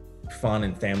fun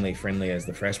and family friendly as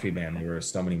the Fresh Beat Band, there were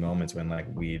so many moments when like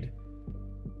we'd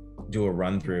do a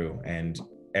run through and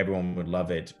everyone would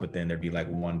love it, but then there'd be like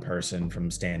one person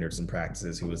from standards and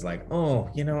practices who was like, oh,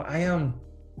 you know, I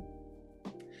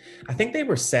think they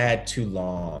were sad too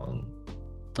long.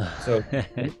 So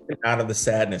out of the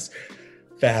sadness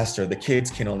faster. The kids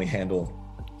can only handle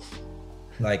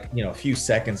like, you know, a few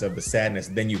seconds of the sadness.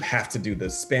 Then you have to do the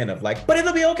spin of like, but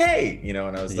it'll be okay, you know.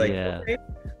 And I was like, okay.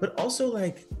 But also,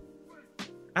 like,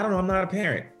 I don't know, I'm not a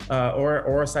parent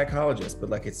or a psychologist, but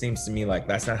like, it seems to me like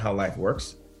that's not how life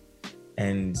works.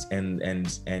 And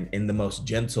in the most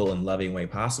gentle and loving way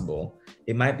possible,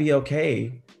 it might be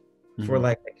okay for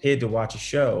like a kid to watch a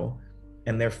show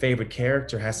and their favorite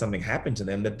character has something happen to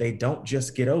them that they don't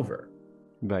just get over.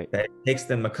 Right. That it takes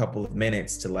them a couple of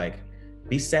minutes to like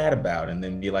be sad about, and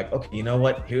then be like, okay, you know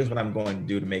what? Here's what I'm going to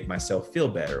do to make myself feel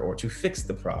better or to fix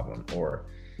the problem, or,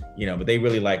 you know, but they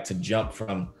really like to jump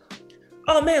from,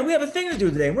 oh man, we have a thing to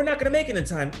do today. We're not going to make it in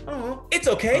time. Oh, it's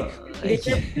okay.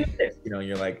 You know,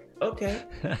 you're like, okay.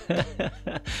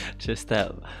 Just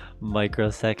that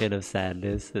microsecond of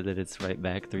sadness, and then it's right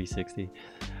back 360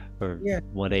 or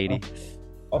 180.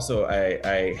 Also,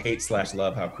 I hate /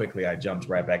 love how quickly I jumped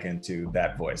right back into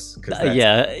that voice.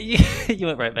 Yeah, you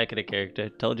went right back into character.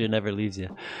 Told you it never leaves you.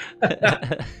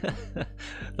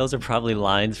 Those are probably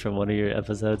lines from one of your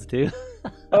episodes too.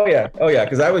 Oh yeah,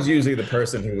 because I was usually the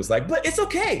person who was like, but it's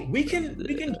okay. We can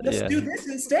just do this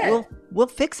instead. We'll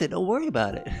fix it. Don't worry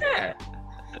about it. Yeah.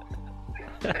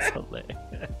 That's hilarious.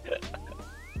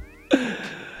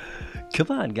 Come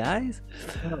on, guys.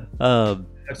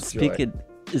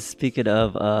 Speaking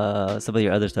of some of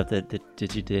your other stuff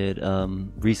that you did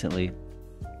recently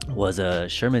was a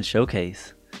Sherman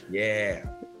Showcase. Yeah.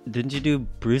 Didn't you do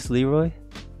Bruce Leroy?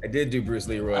 I did do Bruce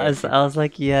Leroy. I was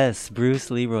like, yes,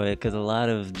 Bruce Leroy, because a lot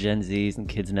of Gen Zs and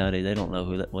kids nowadays, they don't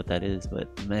know what that is,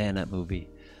 but man, that movie.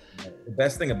 The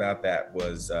best thing about that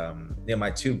was,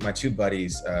 my two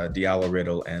buddies, Diallo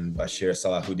Riddle and Bashir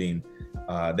Salahuddin,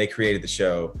 they created the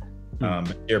show.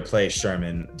 Bashir plays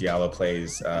Sherman, Diallo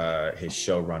plays his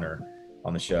showrunner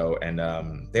on the show, and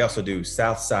they also do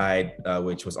Southside,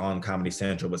 which was on Comedy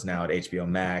Central, was now at HBO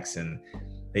Max, and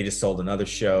they just sold another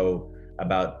show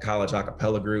about college a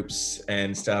cappella groups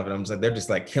and stuff, and I'm just like, they're just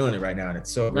like killing it right now, and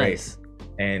it's so great. Nice.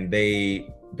 And they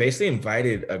basically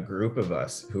invited a group of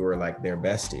us who were like their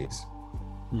besties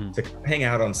to hang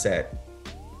out on set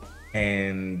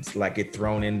and like get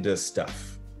thrown into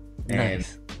stuff. Nice. And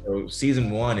so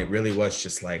season 1, it really was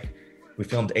just like, we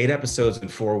filmed 8 episodes in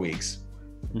 4 weeks.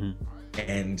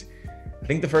 And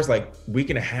think the first like week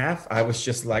and a half, I was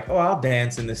just like, oh, I'll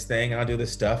dance in this thing, I'll do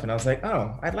this stuff. And I was like,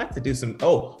 oh, I'd like to do some,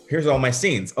 oh, here's all my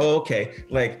scenes. Oh, okay.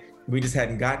 Like we just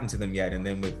hadn't gotten to them yet. And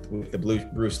then with the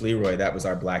Bruce Leroy, that was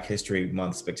our Black History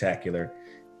Month spectacular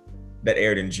that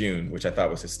aired in June, which I thought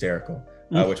was hysterical.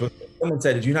 Which was, someone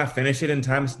said, did you not finish it in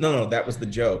time? No, that was the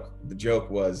joke. The joke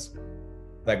was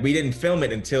like, we didn't film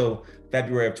it until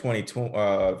February of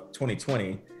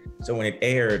 2020. So when it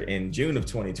aired in June of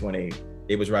 2020,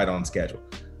 it was right on schedule.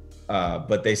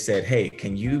 But they said, hey,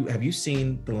 have you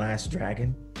seen The Last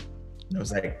Dragon? And I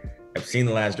was like, I've seen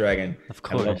The Last Dragon. Of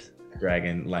course.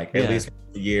 Dragon, like at least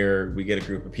once a year, we get a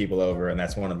group of people over, and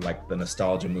that's one of like the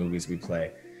nostalgia movies we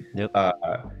play. Yep.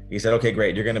 He said, okay,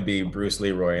 great. You're going to be Bruce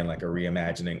Leroy in like a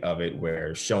reimagining of it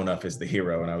where Shonuff is the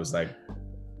hero. And I was like,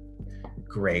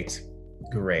 great.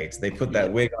 They put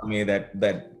that wig on me, that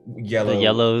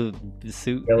yellow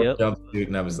suit, jumpsuit.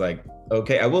 And I was like,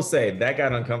 okay. I will say that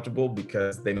got uncomfortable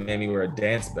because they made me wear a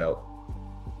dance belt,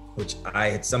 which I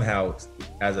had somehow,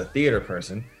 as a theater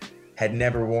person, had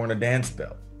never worn a dance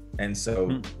belt. And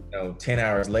so, 10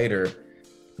 hours later,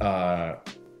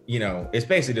 it's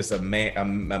basically just a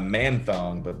man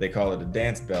thong, but they call it a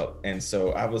dance belt. And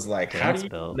so I was like, how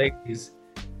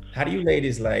do you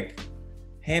ladies like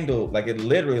handle, like it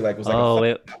literally like was like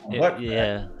it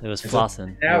was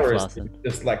flossing. Hours,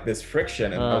 just like this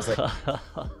friction. And I was like,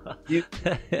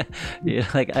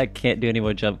 like, I can't do any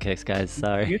more jump kicks, guys.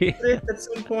 Sorry. You did it at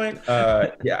some point.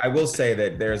 I will say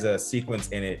that there's a sequence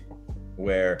in it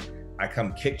where I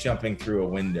come kick jumping through a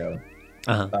window.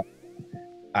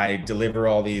 I deliver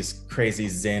all these crazy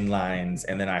Zen lines,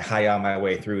 and then I hi-ya my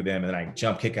way through them, and then I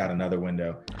jump kick out another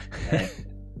window.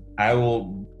 I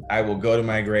will go to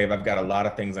my grave. I've got a lot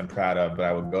of things I'm proud of, but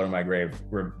I will go to my grave.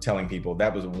 We're telling people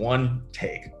that was one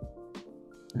take.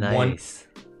 Nice.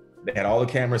 They had all the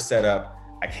cameras set up.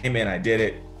 I came in, I did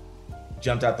it,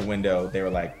 jumped out the window. They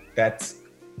were like, that's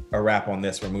a wrap on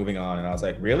this. We're moving on. And I was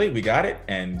like, really? We got it?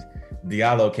 And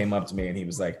Diallo came up to me and he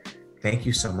was like, thank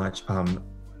you so much.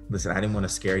 Listen, I didn't want to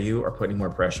scare you or put any more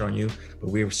pressure on you, but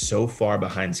we were so far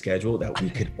behind schedule that we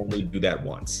could only do that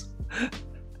once.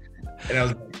 And I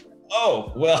was like,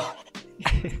 oh, well.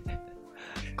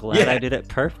 Glad I did it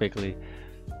perfectly.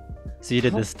 So you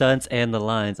did the stunts and the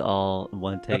lines all in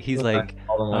one take. He's like,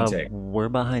 we're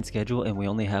behind schedule and we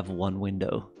only have one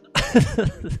window.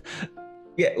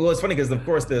 Yeah, well, it's funny because, of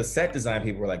course, the set design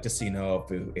people were like, just so you know,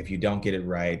 if you don't get it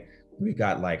right, we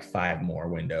got like 5 more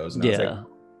windows. And I was like,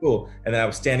 cool. And then I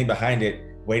was standing behind it,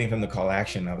 waiting for them to call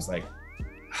action. I was like,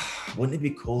 wouldn't it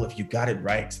be cool if you got it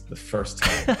right the first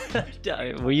time?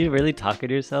 Were you really talking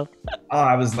to yourself? Oh,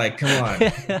 I was like, come on.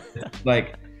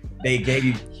 Like,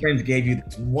 friends gave you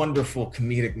this wonderful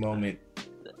comedic moment.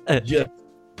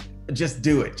 Just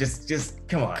do it. Just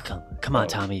come on. Come on,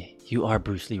 Tommy. You are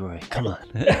Bruce Leroy. Come on.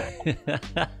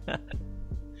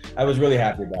 I was really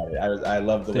happy about it. I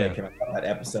loved the way it came out. That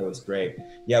episode was great.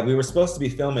 Yeah, we were supposed to be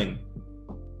filming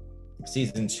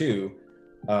season 2.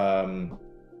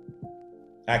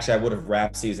 Actually, I would have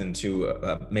wrapped season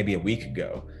 2 maybe a week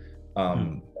ago,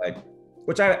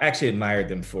 which I actually admired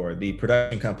them for. The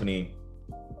production company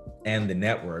and the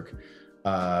network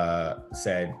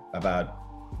said about,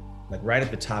 like, right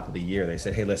at the top of the year, they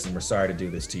said, hey, listen, we're sorry to do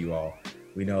this to you all.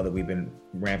 We know that we've been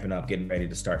ramping up, getting ready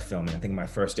to start filming. I think my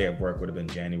first day of work would have been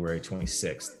January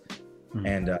 26th.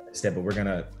 And said, but we're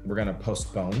gonna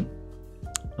postpone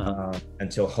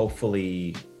until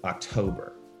hopefully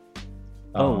October.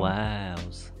 Oh, wow.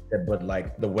 But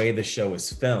like the way the show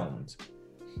is filmed,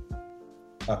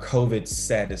 a COVID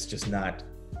set is just not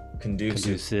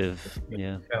conducive.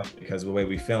 Yeah. Because the way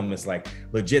we film is like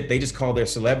legit. They just call their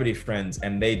celebrity friends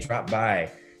and they drop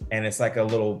by, and it's like a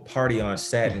little party on a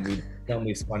set, and we film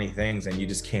these funny things, and you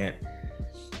just can't,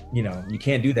 you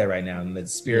can't do that right now. And the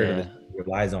spirit of it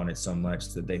relies on it so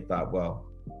much that they thought, well,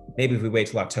 maybe if we wait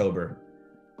till October,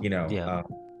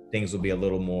 things will be a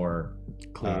little more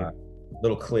clear.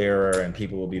 Little clearer, and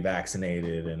people will be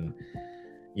vaccinated, and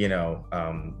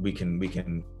we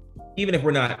can, even if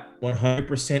we're not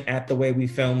 100% at the way we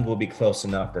filmed, we'll be close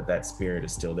enough that spirit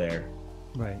is still there.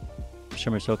 Right.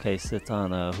 Shimmer Showcase, it's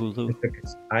on Hulu.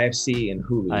 IFC and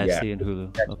Hulu. IFC and Hulu.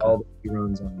 Okay. All the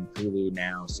reruns on Hulu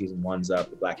now. Season 1's up.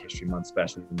 The Black History Month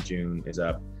special in June is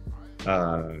up.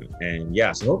 And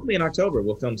so hopefully in October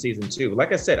we'll film season 2.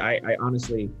 Like I said, I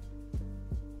honestly,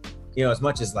 as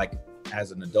much as like,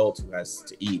 as an adult who has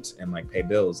to eat and like pay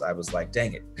bills, I was like,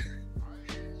 dang it,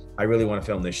 I really want to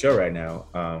film this show right now.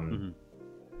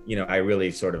 I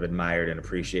really sort of admired and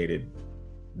appreciated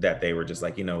that they were just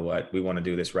like, you know what, we want to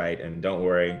do this right, and don't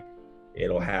worry,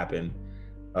 it'll happen.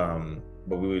 But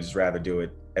we would just rather do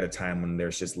it at a time when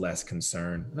there's just less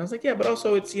concern. And I was like, yeah, but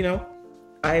also it's, you know,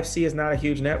 IFC is not a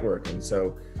huge network. And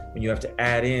so when you have to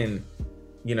add in,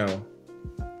 you know,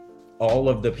 all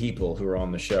of the people who are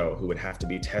on the show who would have to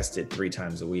be tested 3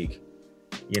 times a week,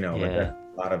 you know, like that's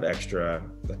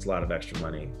a lot of extra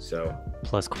money. So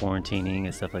plus quarantining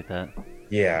and stuff like that.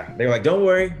 Yeah, they were like, "Don't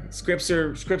worry, scripts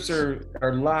are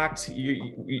locked.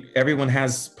 Everyone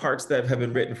has parts that have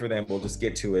been written for them. We'll just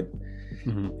get to it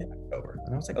in October."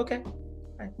 And I was like, "Okay,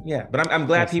 yeah." But I'm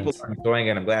glad people are enjoying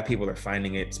it. I'm glad people are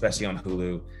finding it, especially on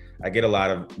Hulu. I get a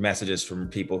lot of messages from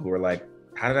people who are like,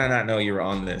 "How did I not know you were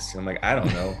on this?" And I'm like, "I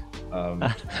don't know.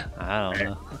 I don't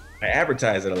know. I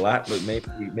advertise it a lot, but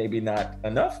maybe not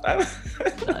enough. I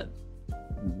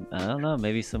don't know.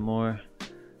 Maybe some more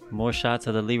shots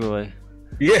of the Leroy."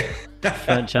 Yeah.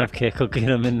 Front jump kick will get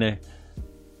them in there.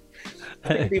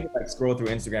 I think people like scroll through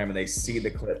Instagram and they see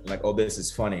the clip and like, oh, this is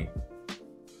funny.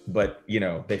 But, you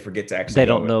know, they forget to actually. They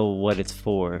don't know what it's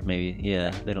for, maybe.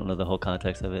 Yeah, they don't know the whole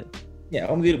context of it.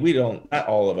 Yeah, we don't, not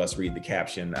all of us read the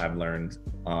caption, I've learned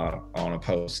on a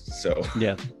post. So,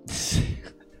 yeah.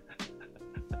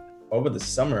 Over the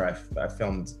summer, I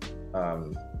filmed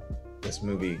this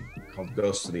movie called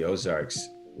Ghosts of the Ozarks,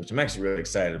 which I'm actually really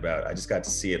excited about. I just got to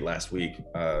see it last week.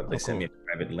 They sent me a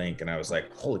private link and I was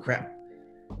like, holy crap.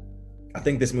 I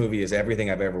think this movie is everything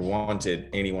I've ever wanted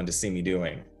anyone to see me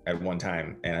doing at one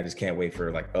time. And I just can't wait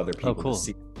for like other people to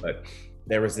see it. But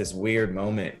there was this weird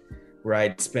moment where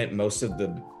I'd spent most of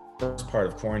the first part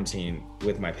of quarantine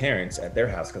with my parents at their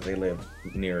house because they live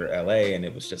near LA. And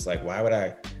it was just like, why would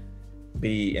I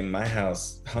be in my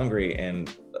house hungry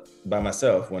and by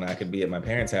myself when I could be at my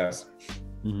parents' house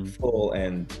full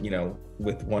and, you know,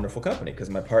 with wonderful company, because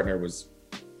my partner was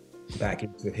back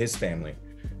with his family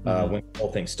when the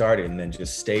whole thing started and then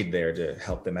just stayed there to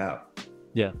help them out.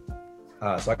 Yeah.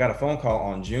 So I got a phone call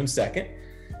on June 2nd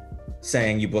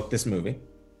saying you booked this movie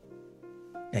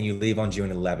and you leave on June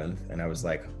 11th. And I was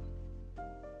like,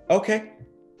 okay.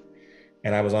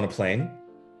 And I was on a plane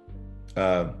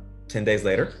 10 days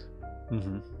later,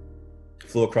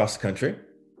 flew across the country.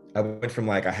 I went from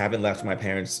like, I haven't left my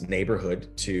parents'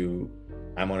 neighborhood to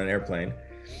I'm on an airplane,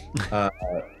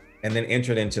 and then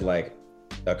entered into like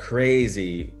a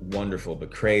crazy, wonderful,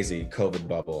 but crazy COVID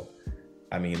bubble.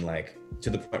 I mean, like to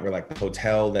the point where like the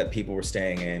hotel that people were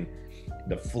staying in,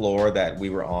 the floor that we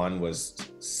were on was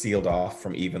sealed off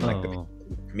from even like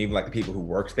the people who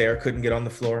worked there couldn't get on the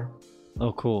floor.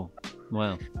 Oh, cool.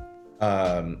 Wow.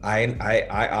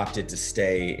 I opted to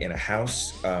stay in a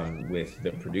house with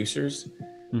the producers.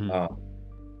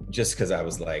 Just because I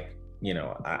was like, you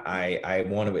know, I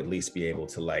want to at least be able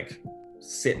to like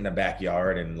sit in the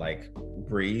backyard and like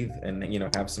breathe and, you know,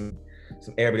 have some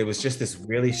air. But it was just this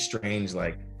really strange,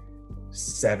 like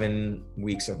 7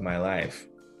 weeks of my life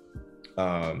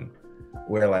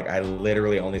where like I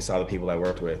literally only saw the people I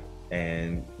worked with,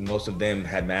 and most of them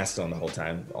had masks on the whole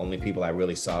time. The only people I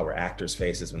really saw were actors'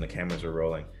 faces when the cameras were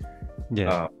rolling.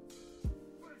 Yeah.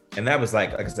 And that was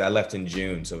like I said, I left in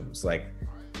June, so it was like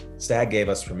SAG gave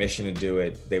us permission to do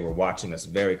it. They were watching us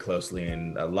very closely,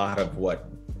 and a lot of what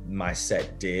my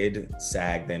set did,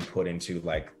 SAG then put into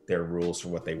like their rules for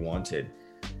what they wanted.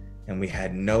 And we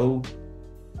had no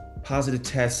positive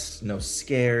tests, no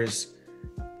scares.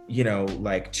 You know,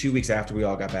 like 2 weeks after we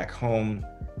all got back home,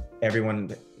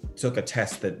 everyone took a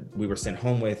test that we were sent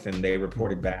home with, and they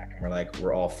reported back and we're like,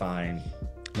 we're all fine.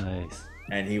 Nice.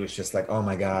 And he was just like, oh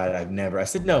my God, I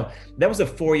said, no, that was a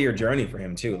 4-year journey for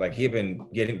him too. Like he had been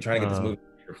trying to get this movie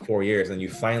for 4 years, and you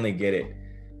finally get it,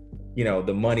 you know,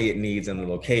 the money it needs and the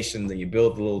locations, and you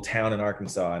build the little town in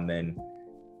Arkansas, and then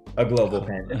a global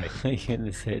pandemic.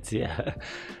 Goodness, hits, yeah.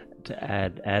 To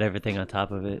add everything on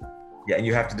top of it. Yeah, and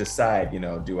you have to decide, you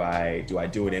know, do I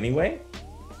do it anyway?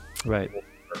 Right.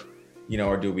 You know,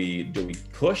 or do we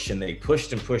push? And they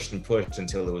pushed and pushed and pushed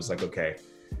until it was like, okay,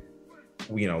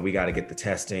 you know, we got to get the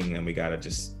testing and we got to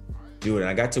just do it. And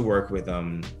I got to work with,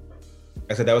 I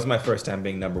said that was my first time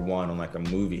being number one on like a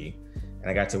movie.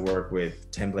 And I got to work with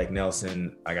Tim Blake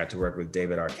Nelson. I got to work with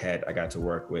David Arquette. I got to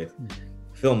work with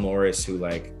Phil Morris, who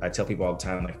like, I tell people all the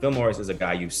time, like Phil Morris is a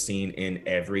guy you've seen in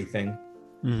everything.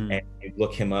 And you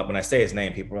look him up. When I say his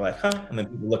name, people are like, huh? And then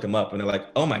people look him up and they're like,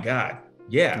 oh my God.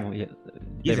 Yeah. Oh, yeah.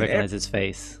 They recognize his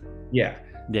face. Yeah.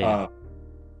 Yeah.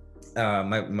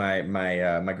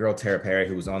 My girl Tara Perry,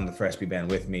 who was on the Fresh Beat Band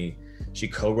with me, she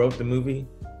co-wrote the movie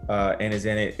and is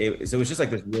in it. So it was just like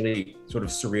this really sort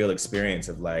of surreal experience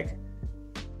of like,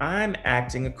 I'm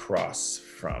acting across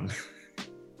from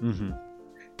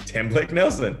Tim Blake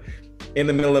Nelson in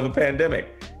the middle of a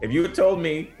pandemic. If you had told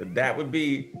me that would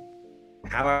be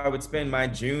how I would spend my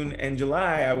June and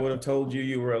July, I would have told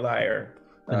you were a liar.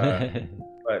 But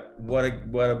But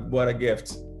what a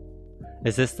gift.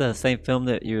 Is this the same film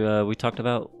that we talked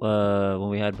about when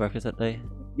we had breakfast that day?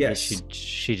 Yes.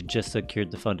 She just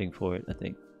secured the funding for it, I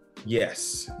think.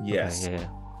 Yes. Okay, yeah.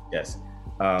 Yes.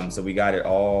 So we got it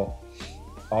all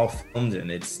filmed, and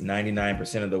it's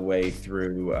 99% of the way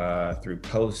through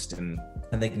post, and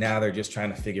I think now they're just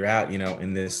trying to figure out,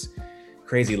 in this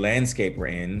crazy landscape we're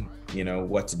in,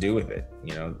 what to do with it.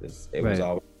 It was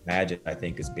always imagined, I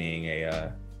think, as being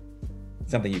a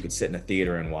something you could sit in a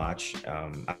theater and watch.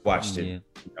 I watched it,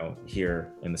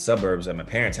 here in the suburbs at my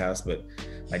parents' house, but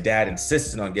my dad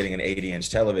insisted on getting an 80-inch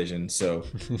television. So,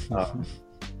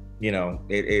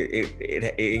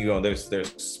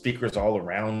 there's speakers all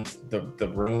around the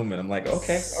room, and I'm like,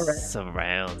 okay, all right.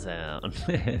 Surround sound.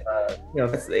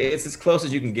 It's as close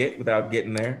as you can get without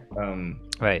getting there.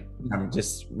 Right. I'm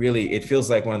just really, it feels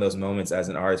like one of those moments as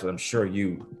an artist, but I'm sure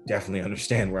you definitely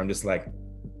understand, where I'm just like,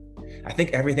 I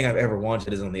think everything I've ever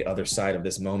wanted is on the other side of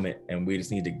this moment, and we just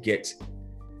need to get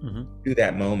to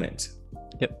that moment.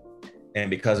 Yep. And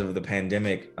because of the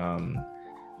pandemic,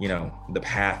 the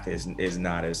path is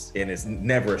not as, and it's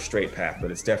never a straight path, but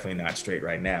it's definitely not straight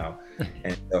right now.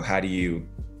 And so how do you,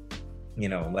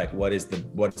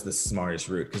 what's the smartest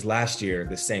route? Because last year,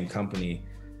 the same company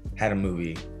had a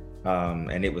movie,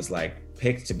 and it was like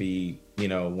picked to be,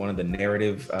 one of the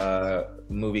narrative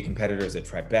movie competitors at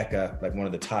Tribeca, like one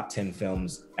of the top 10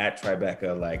 films at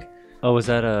Tribeca. Like, oh, was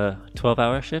that a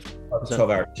 12-hour shift?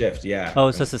 12-hour shift, yeah. Oh,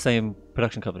 it's just the same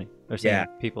production company or same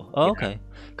people. Oh, yeah. Okay.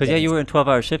 Because you were in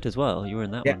 12-hour shift as well. You were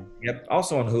in that one. Yep.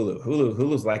 Also on Hulu.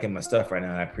 Hulu's liking my stuff right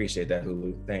now. I appreciate that,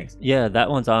 Hulu. Thanks. Yeah, that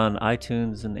one's on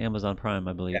iTunes and Amazon Prime,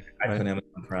 I believe. Yeah, iTunes,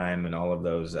 Amazon Prime, and all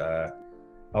those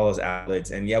outlets.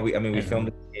 And we filmed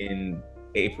it in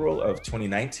April of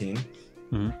 2019.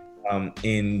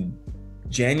 In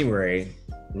January,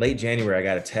 late January, I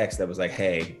got a text that was like,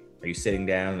 "Hey, are you sitting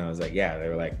down?" And I was like, "Yeah." They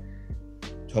were like,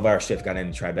 12-hour shift got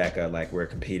into Tribeca, like we're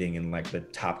competing in like the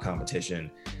top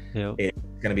competition. Yep. It's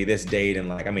gonna be this date, and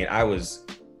like, I was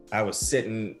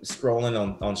sitting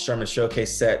scrolling on Sherman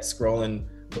Showcase set, scrolling,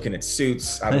 looking at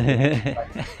suits. I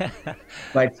was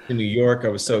like to New York. I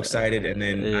was so excited, and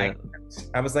then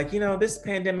I was like, this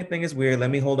pandemic thing is weird.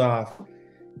 Let me hold off.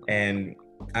 And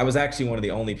I was actually one of the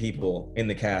only people in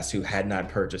the cast who had not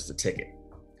purchased a ticket.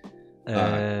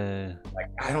 I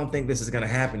don't think this is gonna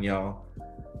happen, y'all.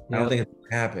 I don't think it's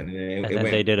gonna happen. And then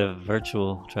they did a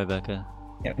virtual Tribeca.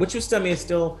 Yeah, which was, it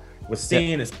still was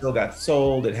seen. It still got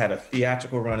sold. It had a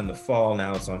theatrical run in the fall.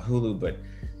 Now it's on Hulu, but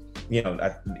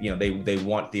they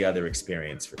want the other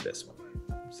experience for this one.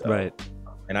 So, right.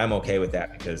 And I'm okay with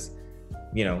that because,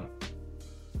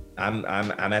 I'm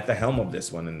at the helm of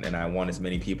this one, and I want as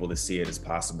many people to see it as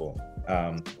possible.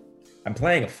 I'm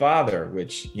playing a father,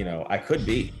 which I could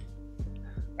be.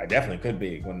 I definitely could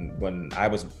be. When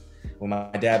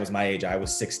my dad was my age, I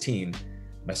was 16.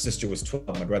 My sister was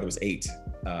 12. My brother was 8.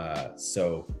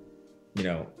 So,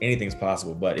 anything's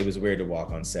possible. But it was weird to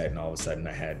walk on set, and all of a sudden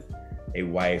I had a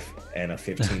wife and a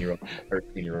 15-year-old,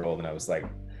 13-year-old, and I was like,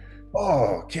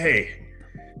 "Oh, okay,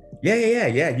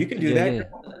 yeah, you can do that."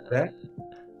 Yeah.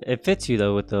 It fits you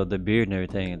though with the beard and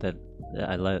everything. That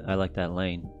I like that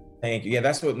lane. Thank you. Yeah,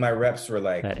 that's what my reps were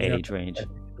like. That age range.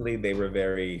 They were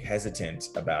very hesitant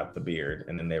about the beard,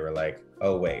 and then they were like,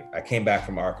 "Oh wait." I came back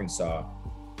from Arkansas.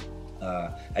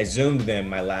 I Zoomed them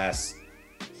my last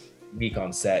week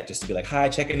on set just to be like, "Hi,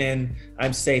 checking in.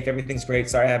 I'm safe. Everything's great.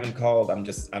 Sorry I haven't called.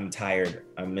 I'm tired.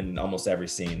 I'm in almost every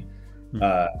scene." And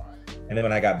then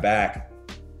when I got back,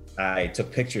 I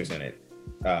took pictures in it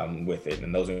with it,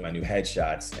 and those were my new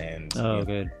headshots. And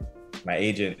good. My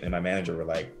agent and my manager were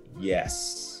like,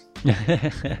 "Yes."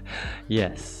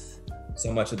 Yes.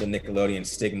 So much of the Nickelodeon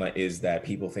stigma is that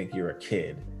people think you're a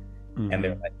kid. And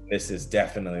they're like, "This is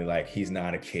definitely like, he's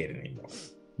not a kid anymore."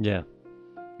 Yeah.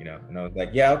 And I was like,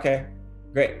 "Yeah, okay,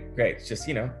 great. It's just,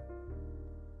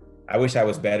 I wish I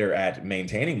was better at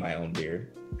maintaining my own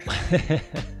beard."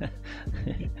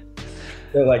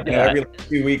 So like, every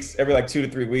 2 weeks, every 2 to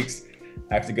 3 weeks,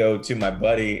 I have to go to my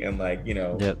buddy and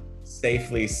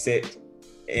safely sit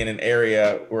in an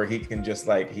area where he can just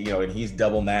and he's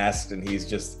double masked and he's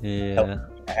just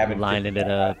lining it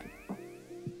up.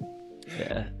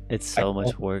 Yeah, it's so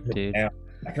much work, dude. I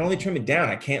can only trim it down.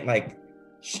 I can't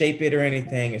shape it or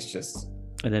anything. It's just.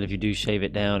 And then if you do shave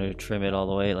it down or trim it all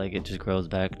the way, it just grows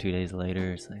back 2 days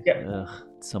later. It's like,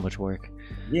 it's so much work.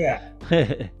 Yeah.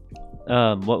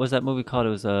 What was that movie called? It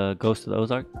was Ghost of the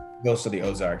Ozark. Ghost of the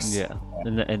Ozarks. Yeah.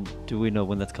 And do we know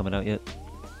when that's coming out yet?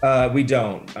 We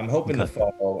don't. I'm hoping the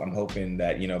fall. I'm hoping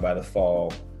that by the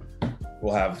fall,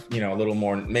 we'll have, you know, a little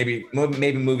more, maybe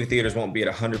movie theaters won't be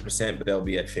at 100%, but they'll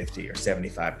be at 50 or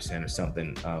 75% or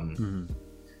something.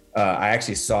 I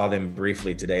actually saw them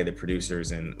briefly today, the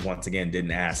producers, and once again,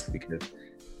 didn't ask, because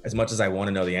as much as I want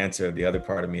to know the answer, the other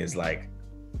part of me is like,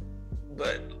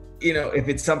 but, you know, if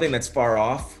it's something that's far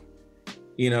off,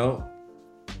 you know,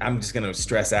 I'm just going to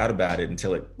stress out about it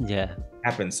until it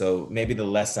happens. So maybe the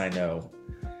less I know.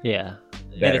 Yeah.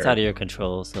 Better. And it's out of your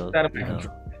control. So, it's out of my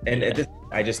control. And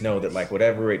I just know that, like,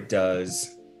 whatever it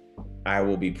does, I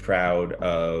will be proud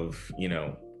of, you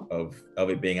know, of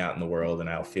it being out in the world, and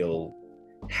I'll feel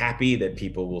happy that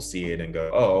people will see it and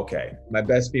go, oh, okay. My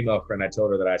best female friend, I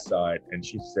told her that I saw it, and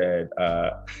she said,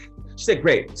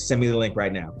 great, send me the link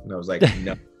right now. And I was like,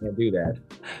 no, I can't do that.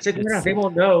 She said, no, they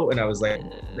won't know. And I was like,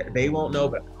 they won't know,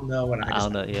 but I don't know. And I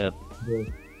don't know. Yeah.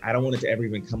 I don't want it to ever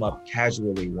even come up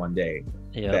casually one day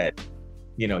that,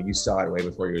 you know, you saw it way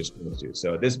before you were supposed to.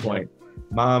 So at this point,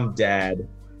 mom, dad,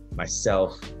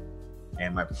 myself,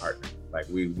 and my partner, like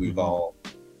we've all,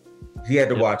 he had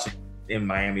to watch it in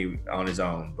Miami on his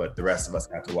own, but the rest of us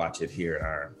have to watch it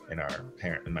here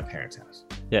in my parents' house.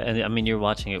 Yeah, and I mean, you're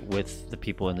watching it with the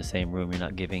people in the same room. You're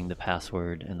not giving the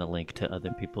password and the link to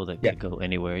other people that could go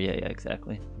anywhere. Yeah,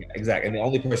 exactly. Yeah, exactly. And the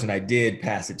only person I did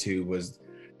pass it to was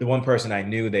the one person I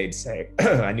knew they'd say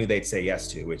yes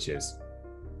to, which is,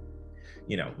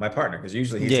 you know, my partner, because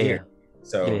usually he's here.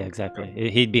 So yeah, exactly. You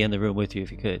know, he'd be in the room with you if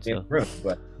he could. So.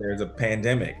 But there's a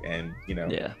pandemic, and you know.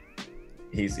 Yeah.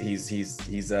 He's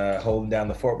holding down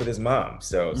the fort with his mom,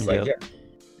 so it's like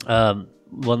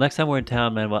well, next time we're in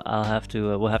town, man, we'll have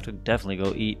to definitely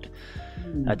go eat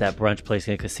at that brunch place.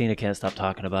 Casina can't stop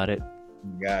talking about it.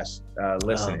 Gosh,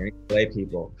 listen, LA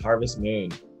people, Harvest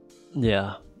Moon,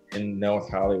 in North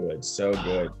Hollywood, so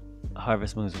good.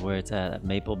 Harvest Moon's where it's at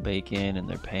Maple Bacon and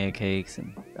their pancakes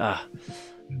and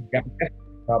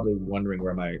Probably wondering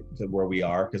where we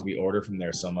are, because we order from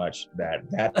there so much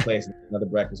that place, another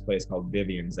breakfast place called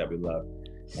Vivian's that we love,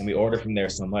 and we order from there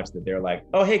so much that they're like,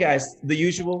 oh, hey guys, the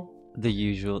usual.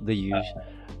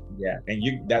 Yeah,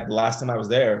 and that last time I was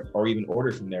there, or even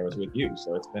ordered from there, was with you,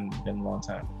 so it's been a long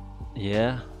time.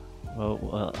 Yeah,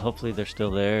 well, hopefully they're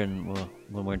still there, and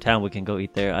when we're in town, we can go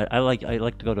eat there. I like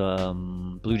to go to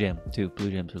Blue Jam too. Blue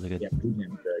Jam's really good. Yeah, Blue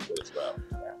Jam's very good as well.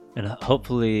 Yeah. And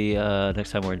hopefully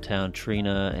next time we're in town,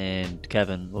 Trina and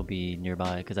Kevin will be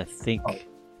nearby, because I think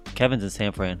Kevin's in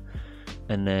San Fran,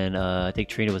 and then I think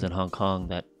Trina was in Hong Kong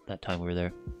that time we were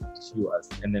there. She was,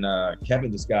 and then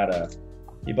Kevin just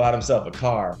he bought himself a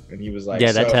car, and he was like,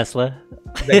 that Tesla.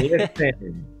 Like,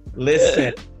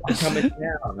 listen, I'm coming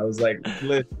down. I was like,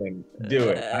 listen, do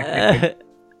it.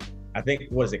 I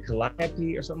think was it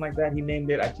Calliope or something like that? He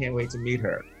named it. I can't wait to meet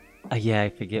her. Yeah, I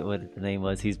forget what the name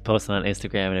was. He's posting on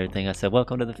Instagram and everything. I said,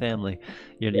 "Welcome to the family.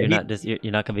 You're not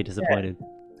gonna be disappointed." Yeah.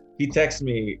 He texted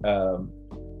me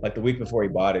like the week before he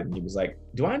bought it, and he was like,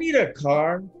 "Do I need a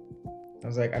car?" I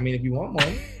was like, "I mean, if you want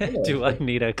one." Do I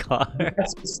need a car? I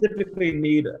specifically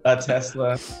need a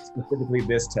Tesla, specifically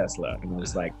this Tesla, and I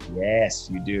was like, "Yes,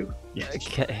 you do." Yes.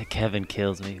 Kevin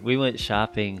kills me. We went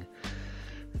shopping,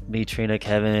 me, Trina,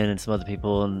 Kevin, and some other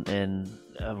people, and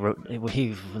they want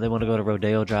to go to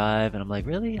Rodeo Drive, and I'm like,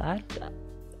 really? I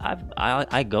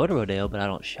go to Rodeo, but I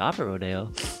don't shop at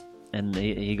Rodeo. And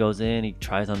he goes in, he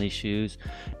tries on these shoes.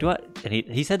 And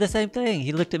he said the same thing.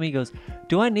 He looked at me, he goes,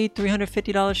 "Do I need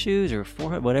 $350 shoes or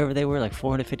 $400, whatever they were, like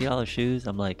 $450 shoes?"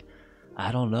 I'm like,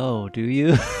 "I don't know. Do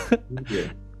you?"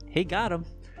 He got them,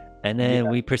 and then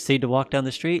we proceed to walk down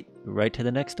the street right to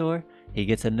the next door. He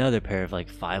gets another pair of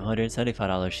like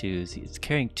 $575 shoes. He's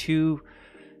carrying 2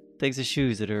 things of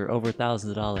shoes that are over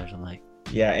thousands of dollars. I'm like,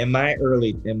 yeah. In my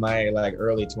early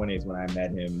 20s when I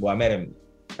met him, I met him,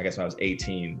 I guess when I was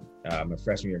 18, my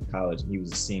freshman year of college, and he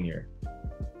was a senior.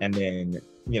 And then,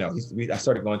 you know, I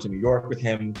started going to New York with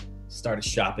him, started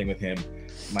shopping with him.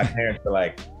 My parents were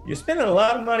like, "You're spending a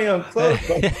lot of money on clothes."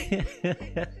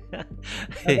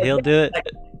 He'll do it.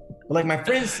 Like my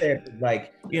friends said,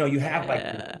 like, you know, you have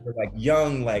like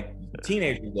young, like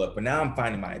teenager look, but now I'm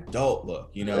finding my adult look,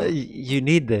 you know. You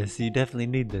need this. You definitely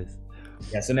need this.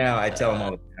 Yeah, so now I tell him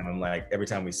all the time, I'm like, every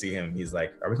time we see him, he's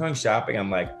like, "Are we going shopping?" I'm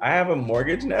like, "I have a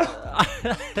mortgage now."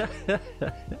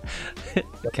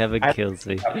 Kevin kills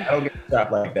me. I don't get to shop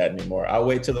like that anymore. I'll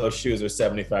wait till those shoes are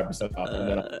 75% off, and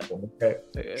then okay.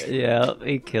 Yeah,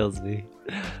 he kills me.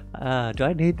 Do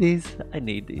I need these? I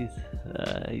need these.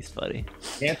 He's funny.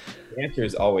 The answer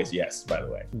is always yes, by the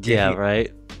way. Yeah,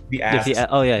 right? Yeah.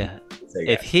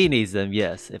 If he needs them,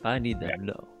 yes. If I need them,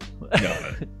 no.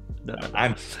 No.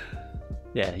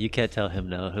 Yeah, you can't tell him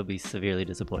no. He'll be severely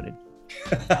disappointed.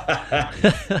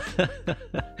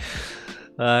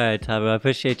 All right, Tom, I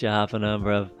appreciate you hopping on,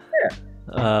 bro. Yeah.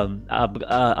 On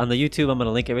the YouTube, I'm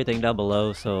gonna link everything down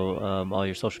below. So all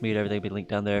your social media, everything will be linked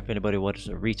down there. If anybody wants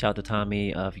to reach out to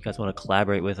Tommy, if you guys want to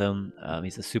collaborate with him,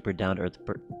 he's a super down to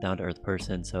earth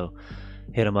person. So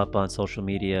hit him up on social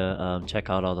media. Check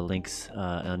out all the links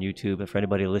on YouTube. And for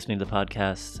anybody listening to the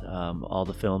podcast, all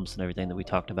the films and everything that we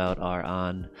talked about are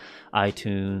on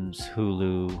iTunes,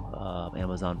 Hulu,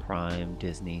 Amazon Prime,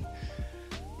 Disney.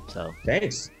 So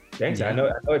Thanks. Yeah. I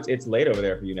know it's late over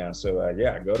there for you now. So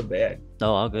yeah, go to bed.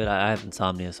 Oh, all good. I have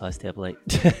insomnia, so I stay up late.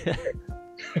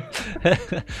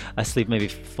 I sleep maybe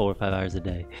 4 or 5 hours a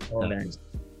day. Oh, nice.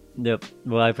 Yep.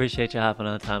 Well, I appreciate you hopping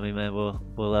on, Tommy, man.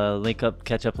 We'll link up,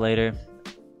 catch up later,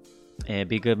 and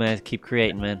be good, man. Keep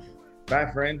creating, man. Bye,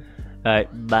 friend. All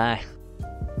right. Bye.